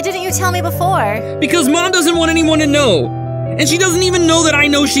 But why didn't you tell me before? Because Mom doesn't want anyone to know. And she doesn't even know that I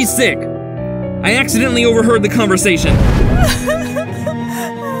know she's sick. I accidentally overheard the conversation.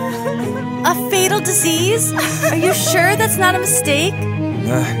 A fatal disease? Are you sure that's not a mistake?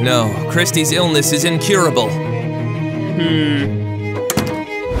 No, Christy's illness is incurable.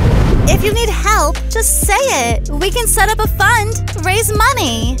 If you need help, just say it. We can set up a fund, raise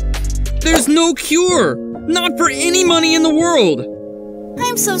money. There's no cure. Not for any money in the world.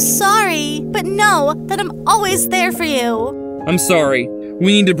 I'm so sorry, but know that I'm always there for you. I'm sorry.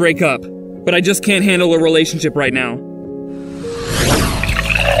 We need to break up. But I just can't handle a relationship right now.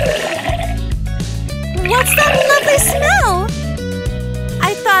 What's that lovely smell?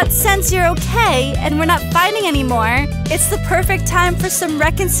 I thought since you're okay and we're not fighting anymore, it's the perfect time for some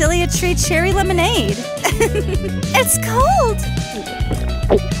reconciliatory cherry lemonade. It's cold.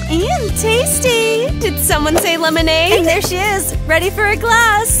 And tasty. Did someone say lemonade? And there she is, ready for a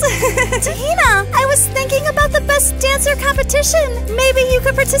glass. Tina, I was thinking about the best dancer competition. Maybe you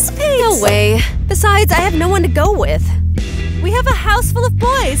could participate. No way. Besides, I have no one to go with. We have a house full of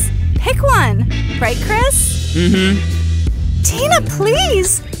boys. Pick one. Right, Chris? Mm-hmm. Tina,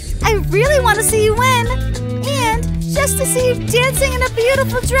 please. I really want to see you win. And just to see you dancing in a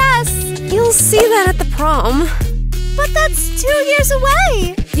beautiful dress. You'll see that at the prom. But that's 2 years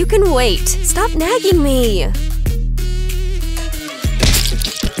away. You can wait. Stop nagging me.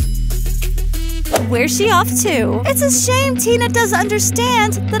 Where's she off to? It's a shame Tina doesn't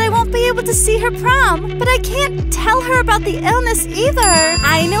understand that I won't be able to see her prom, but I can't tell her about the illness either.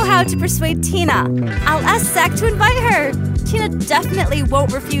 I know how to persuade Tina. I'll ask Zach to invite her. Tina definitely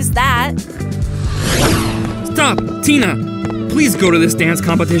won't refuse that. Stop! Tina! Please go to this dance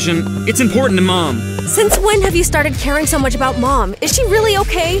competition. It's important to Mom. Since when have you started caring so much about Mom? Is she really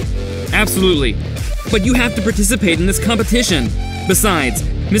okay? Absolutely. But you have to participate in this competition. Besides,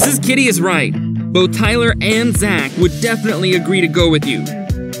 Mrs. Kitty is right. Both Tyler and Zach would definitely agree to go with you.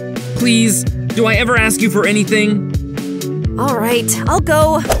 Please, do I ever ask you for anything? All right, I'll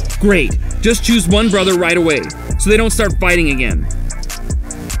go. Great. Just choose one brother right away, so they don't start fighting again.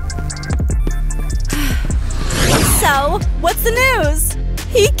 So, what's the news?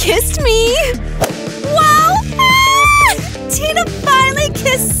 He kissed me! Wow! Ah! Tina finally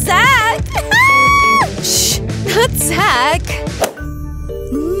kissed Zach! Ah! Shh, not Zach.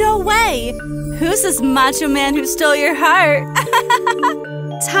 No way! Who's this macho man who stole your heart?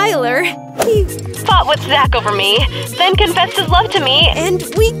 Tyler. He fought with Zach over me, then confessed his love to me, and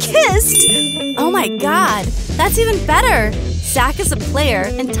we kissed! Oh my god, that's even better! Zach is a player,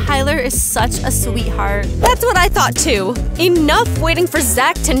 and Tyler is such a sweetheart. That's what I thought too. Enough waiting for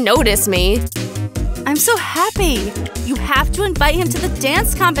Zach to notice me. I'm so happy. You have to invite him to the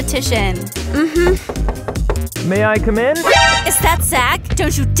dance competition. May I come in? Is that Zach?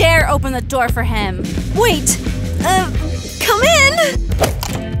 Don't you dare open the door for him. Wait, come in!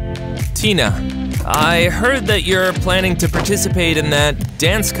 Tina, I heard that you're planning to participate in that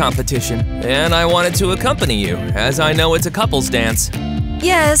dance competition, and I wanted to accompany you, as I know it's a couples dance.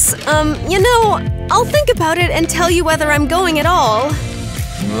 Yes, you know, I'll think about it and tell you whether I'm going at all.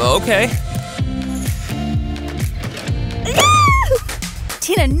 Okay.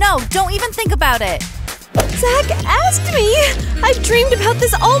 Tina, no, don't even think about it. Zach asked me! I've dreamed about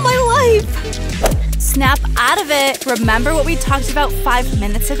this all my life! Snap out of it. Remember what we talked about 5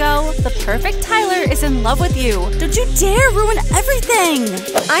 minutes ago? The perfect Tyler is in love with you. Don't you dare ruin everything!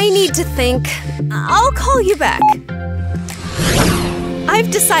 I need to think. I'll call you back.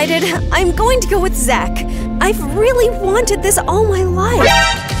 I've decided I'm going to go with Zach. I've really wanted this all my life.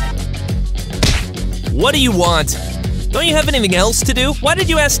 What do you want? Don't you have anything else to do? Why did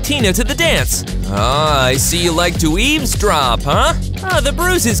you ask Tina to the dance? Ah, I see you like to eavesdrop, huh? Ah, the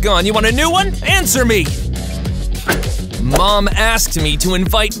bruise is gone. You want a new one? Answer me! Mom asked me to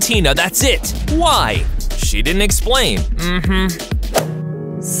invite Tina, that's it. Why? She didn't explain.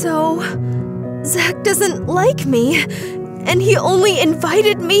 So, Zach doesn't like me, and he only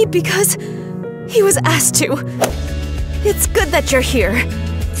invited me because he was asked to. It's good that you're here.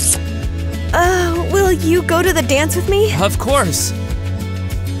 Will you go to the dance with me? Of course.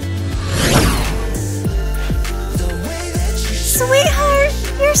 Sweetheart,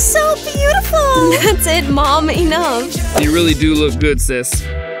 you're so beautiful! That's it, Mom, enough. You really do look good, sis.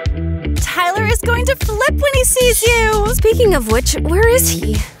 Tyler is going to flip when he sees you! Speaking of which, where is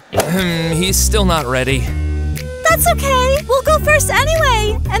he? He's still not ready. That's okay, we'll go first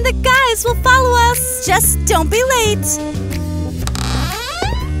anyway, and the guys will follow us. Just don't be late.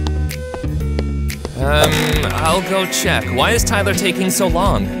 I'll go check. Why is Tyler taking so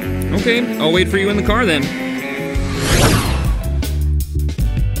long? Okay, I'll wait for you in the car then.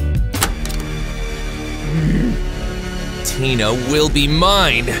 Tina will be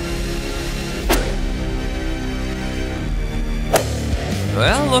mine.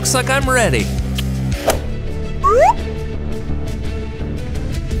 Well, looks like I'm ready.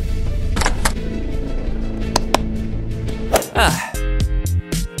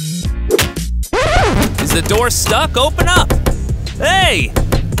 Is the door stuck? Open up! Hey!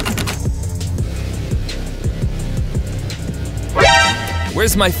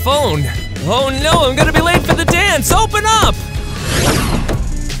 Where's my phone? Oh no, I'm gonna be late for the dance! Open up!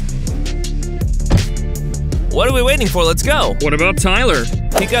 What are we waiting for? Let's go! What about Tyler?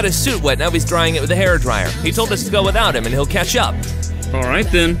 He got his suit wet, now he's drying it with a hairdryer. He told us to go without him and he'll catch up. All right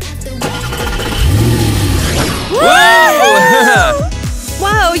then. Whoa!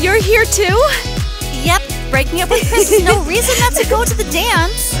 Wow, you're here too? Yep, breaking up with Chris is no reason not to go to the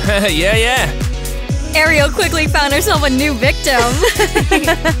dance. Yeah. Ariel quickly found herself a new victim.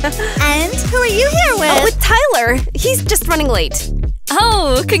 And who are you here with? Oh, with Tyler. He's just running late.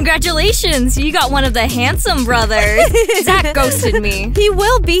 Oh, congratulations! You got one of the handsome brothers. Zach ghosted me. He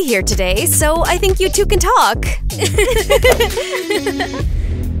will be here today, so I think you two can talk.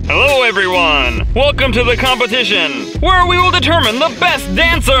 Hello, everyone! Welcome to the competition, where we will determine the best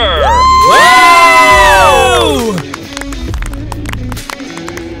dancer! Woo!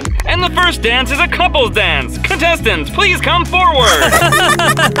 And the first dance is a couples dance. Contestants, please come forward!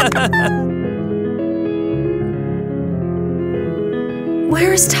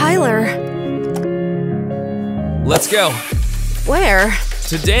 Where's Tyler? Let's go. Where?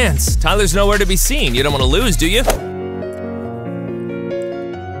 To dance. Tyler's nowhere to be seen. You don't want to lose, do you?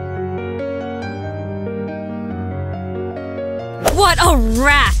 What a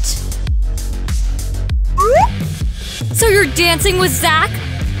rat! So you're dancing with Zach?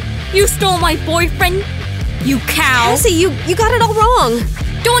 You stole my boyfriend? You cow! Cassie, you got it all wrong.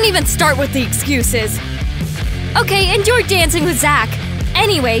 Don't even start with the excuses. Okay, enjoy dancing with Zach.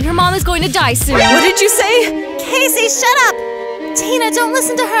 Anyway, your mom is going to die soon. What did you say? Casey, shut up! Tina, don't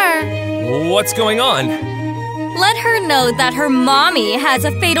listen to her. What's going on? Let her know that her mommy has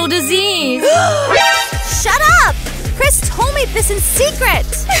a fatal disease. Shut up! Chris told me this in secret.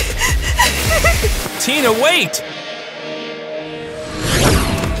 Tina, wait!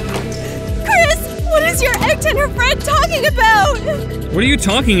 Chris, what is your ex and her friend talking about? What are you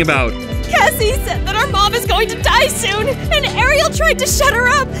talking about? Cassie said that our mom is going to die soon, and Ariel tried to shut her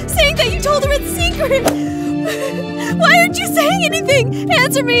up, saying that you told her in secret. Why aren't you saying anything?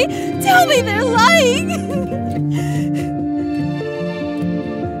 Answer me! Tell me they're lying!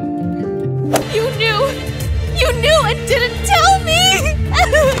 You knew and didn't tell me!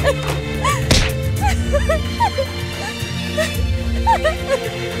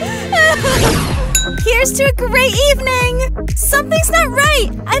 Here's to a great evening! Something's not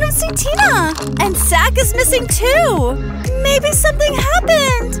right! I don't see Tina! And Zach is missing too! Maybe something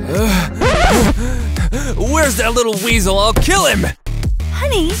happened! Where's that little weasel? I'll kill him!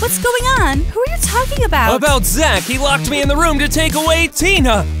 Honey, what's going on? Who are you talking about? About Zach. He locked me in the room to take away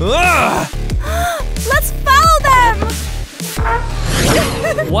Tina. Ugh! Let's follow them!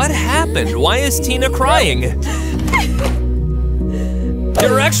 What happened? Why is Tina crying?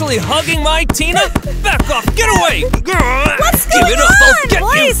 You're actually hugging my Tina? Back off! Get away! What's Give going it up! I'll get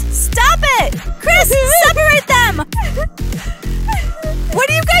Boys, you! stop it! Chris, separate them! What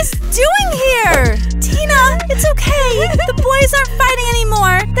are you guys doing here? Tina, it's okay. The boys aren't fighting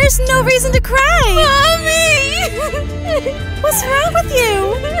anymore. There's no reason to cry. Mommy! What's wrong with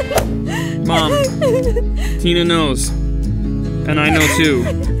you? Mom, Tina knows. And I know too.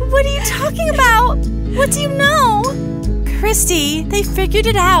 What are you talking about? What do you know? Christy, they figured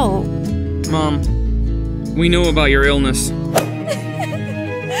it out. Mom, we know about your illness.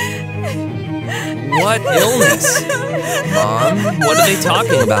 What illness? Mom, what are they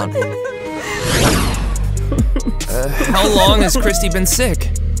talking about? How long has Christy been sick?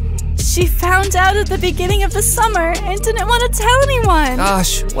 She found out at the beginning of the summer and didn't want to tell anyone.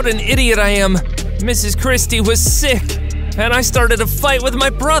 Gosh, what an idiot I am. Mrs. Christie was sick, and I started a fight with my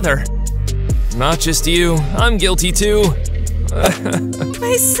brother. Not just you, I'm guilty too.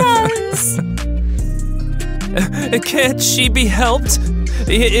 My sons. Can't she be helped?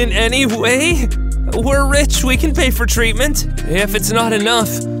 In any way? We're rich, we can pay for treatment. If it's not enough,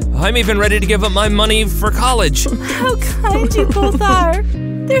 I'm even ready to give up my money for college. How kind you both are.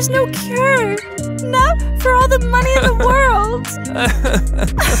 There's no cure. Not for all the money in the world.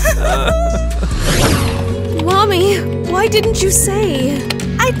 Mommy, why didn't you say?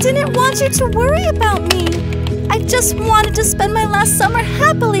 I didn't want you to worry about me. I just wanted to spend my last summer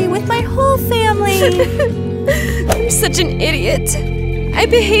happily with my whole family. You're such an idiot. I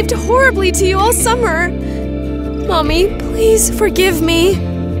behaved horribly to you all summer. Mommy, please forgive me.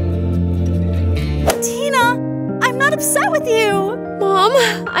 Tina, I'm not upset with you. Mom,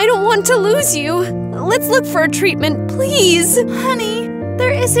 I don't want to lose you. Let's look for a treatment, please. Honey,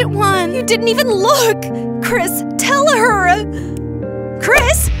 there isn't one. You didn't even look. Chris, tell her.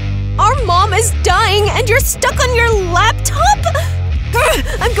 Chris, our mom is dying and you're stuck on your laptop?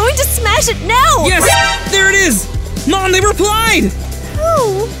 I'm going to smash it now. Yes, there it is. Mom, they replied.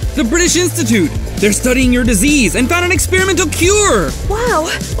 Who? The British Institute. They're studying your disease and found an experimental cure. Wow,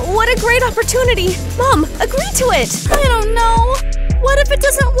 what a great opportunity. Mom, agree to it. I don't know. What if it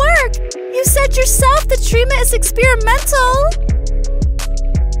doesn't work? You said yourself the treatment is experimental.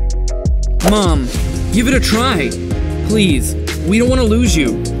 Mom, give it a try. Please, we don't want to lose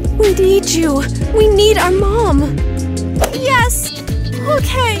you. We need you. We need our mom. Yes.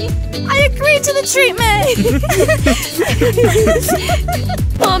 Okay. I agree to the treatment.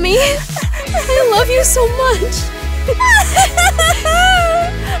 Mommy, I love you so much.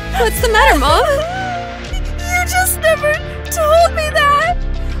 What's the matter, Mom? You just never told me that.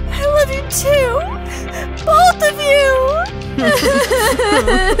 I love you too. Both of you.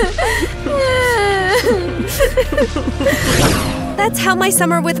 That's how my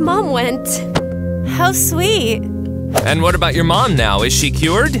summer with Mom went. How sweet. And what about your mom now? Is she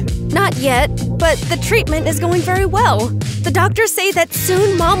cured? Not yet, but the treatment is going very well. The doctors say that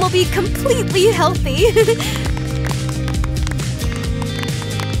soon Mom will be completely healthy.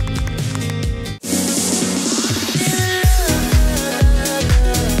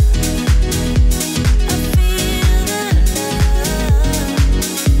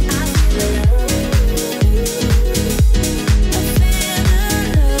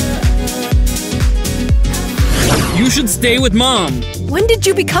 You should stay with Mom. When did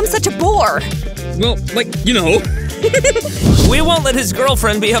you become such a bore? Well, like, you know. We won't let his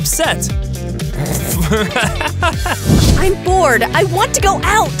girlfriend be upset. I'm bored. I want to go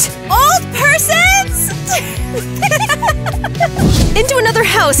out. Old persons! Into another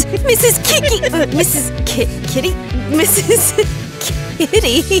house. Mrs. Kitty. Mrs.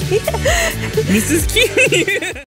 Kitty.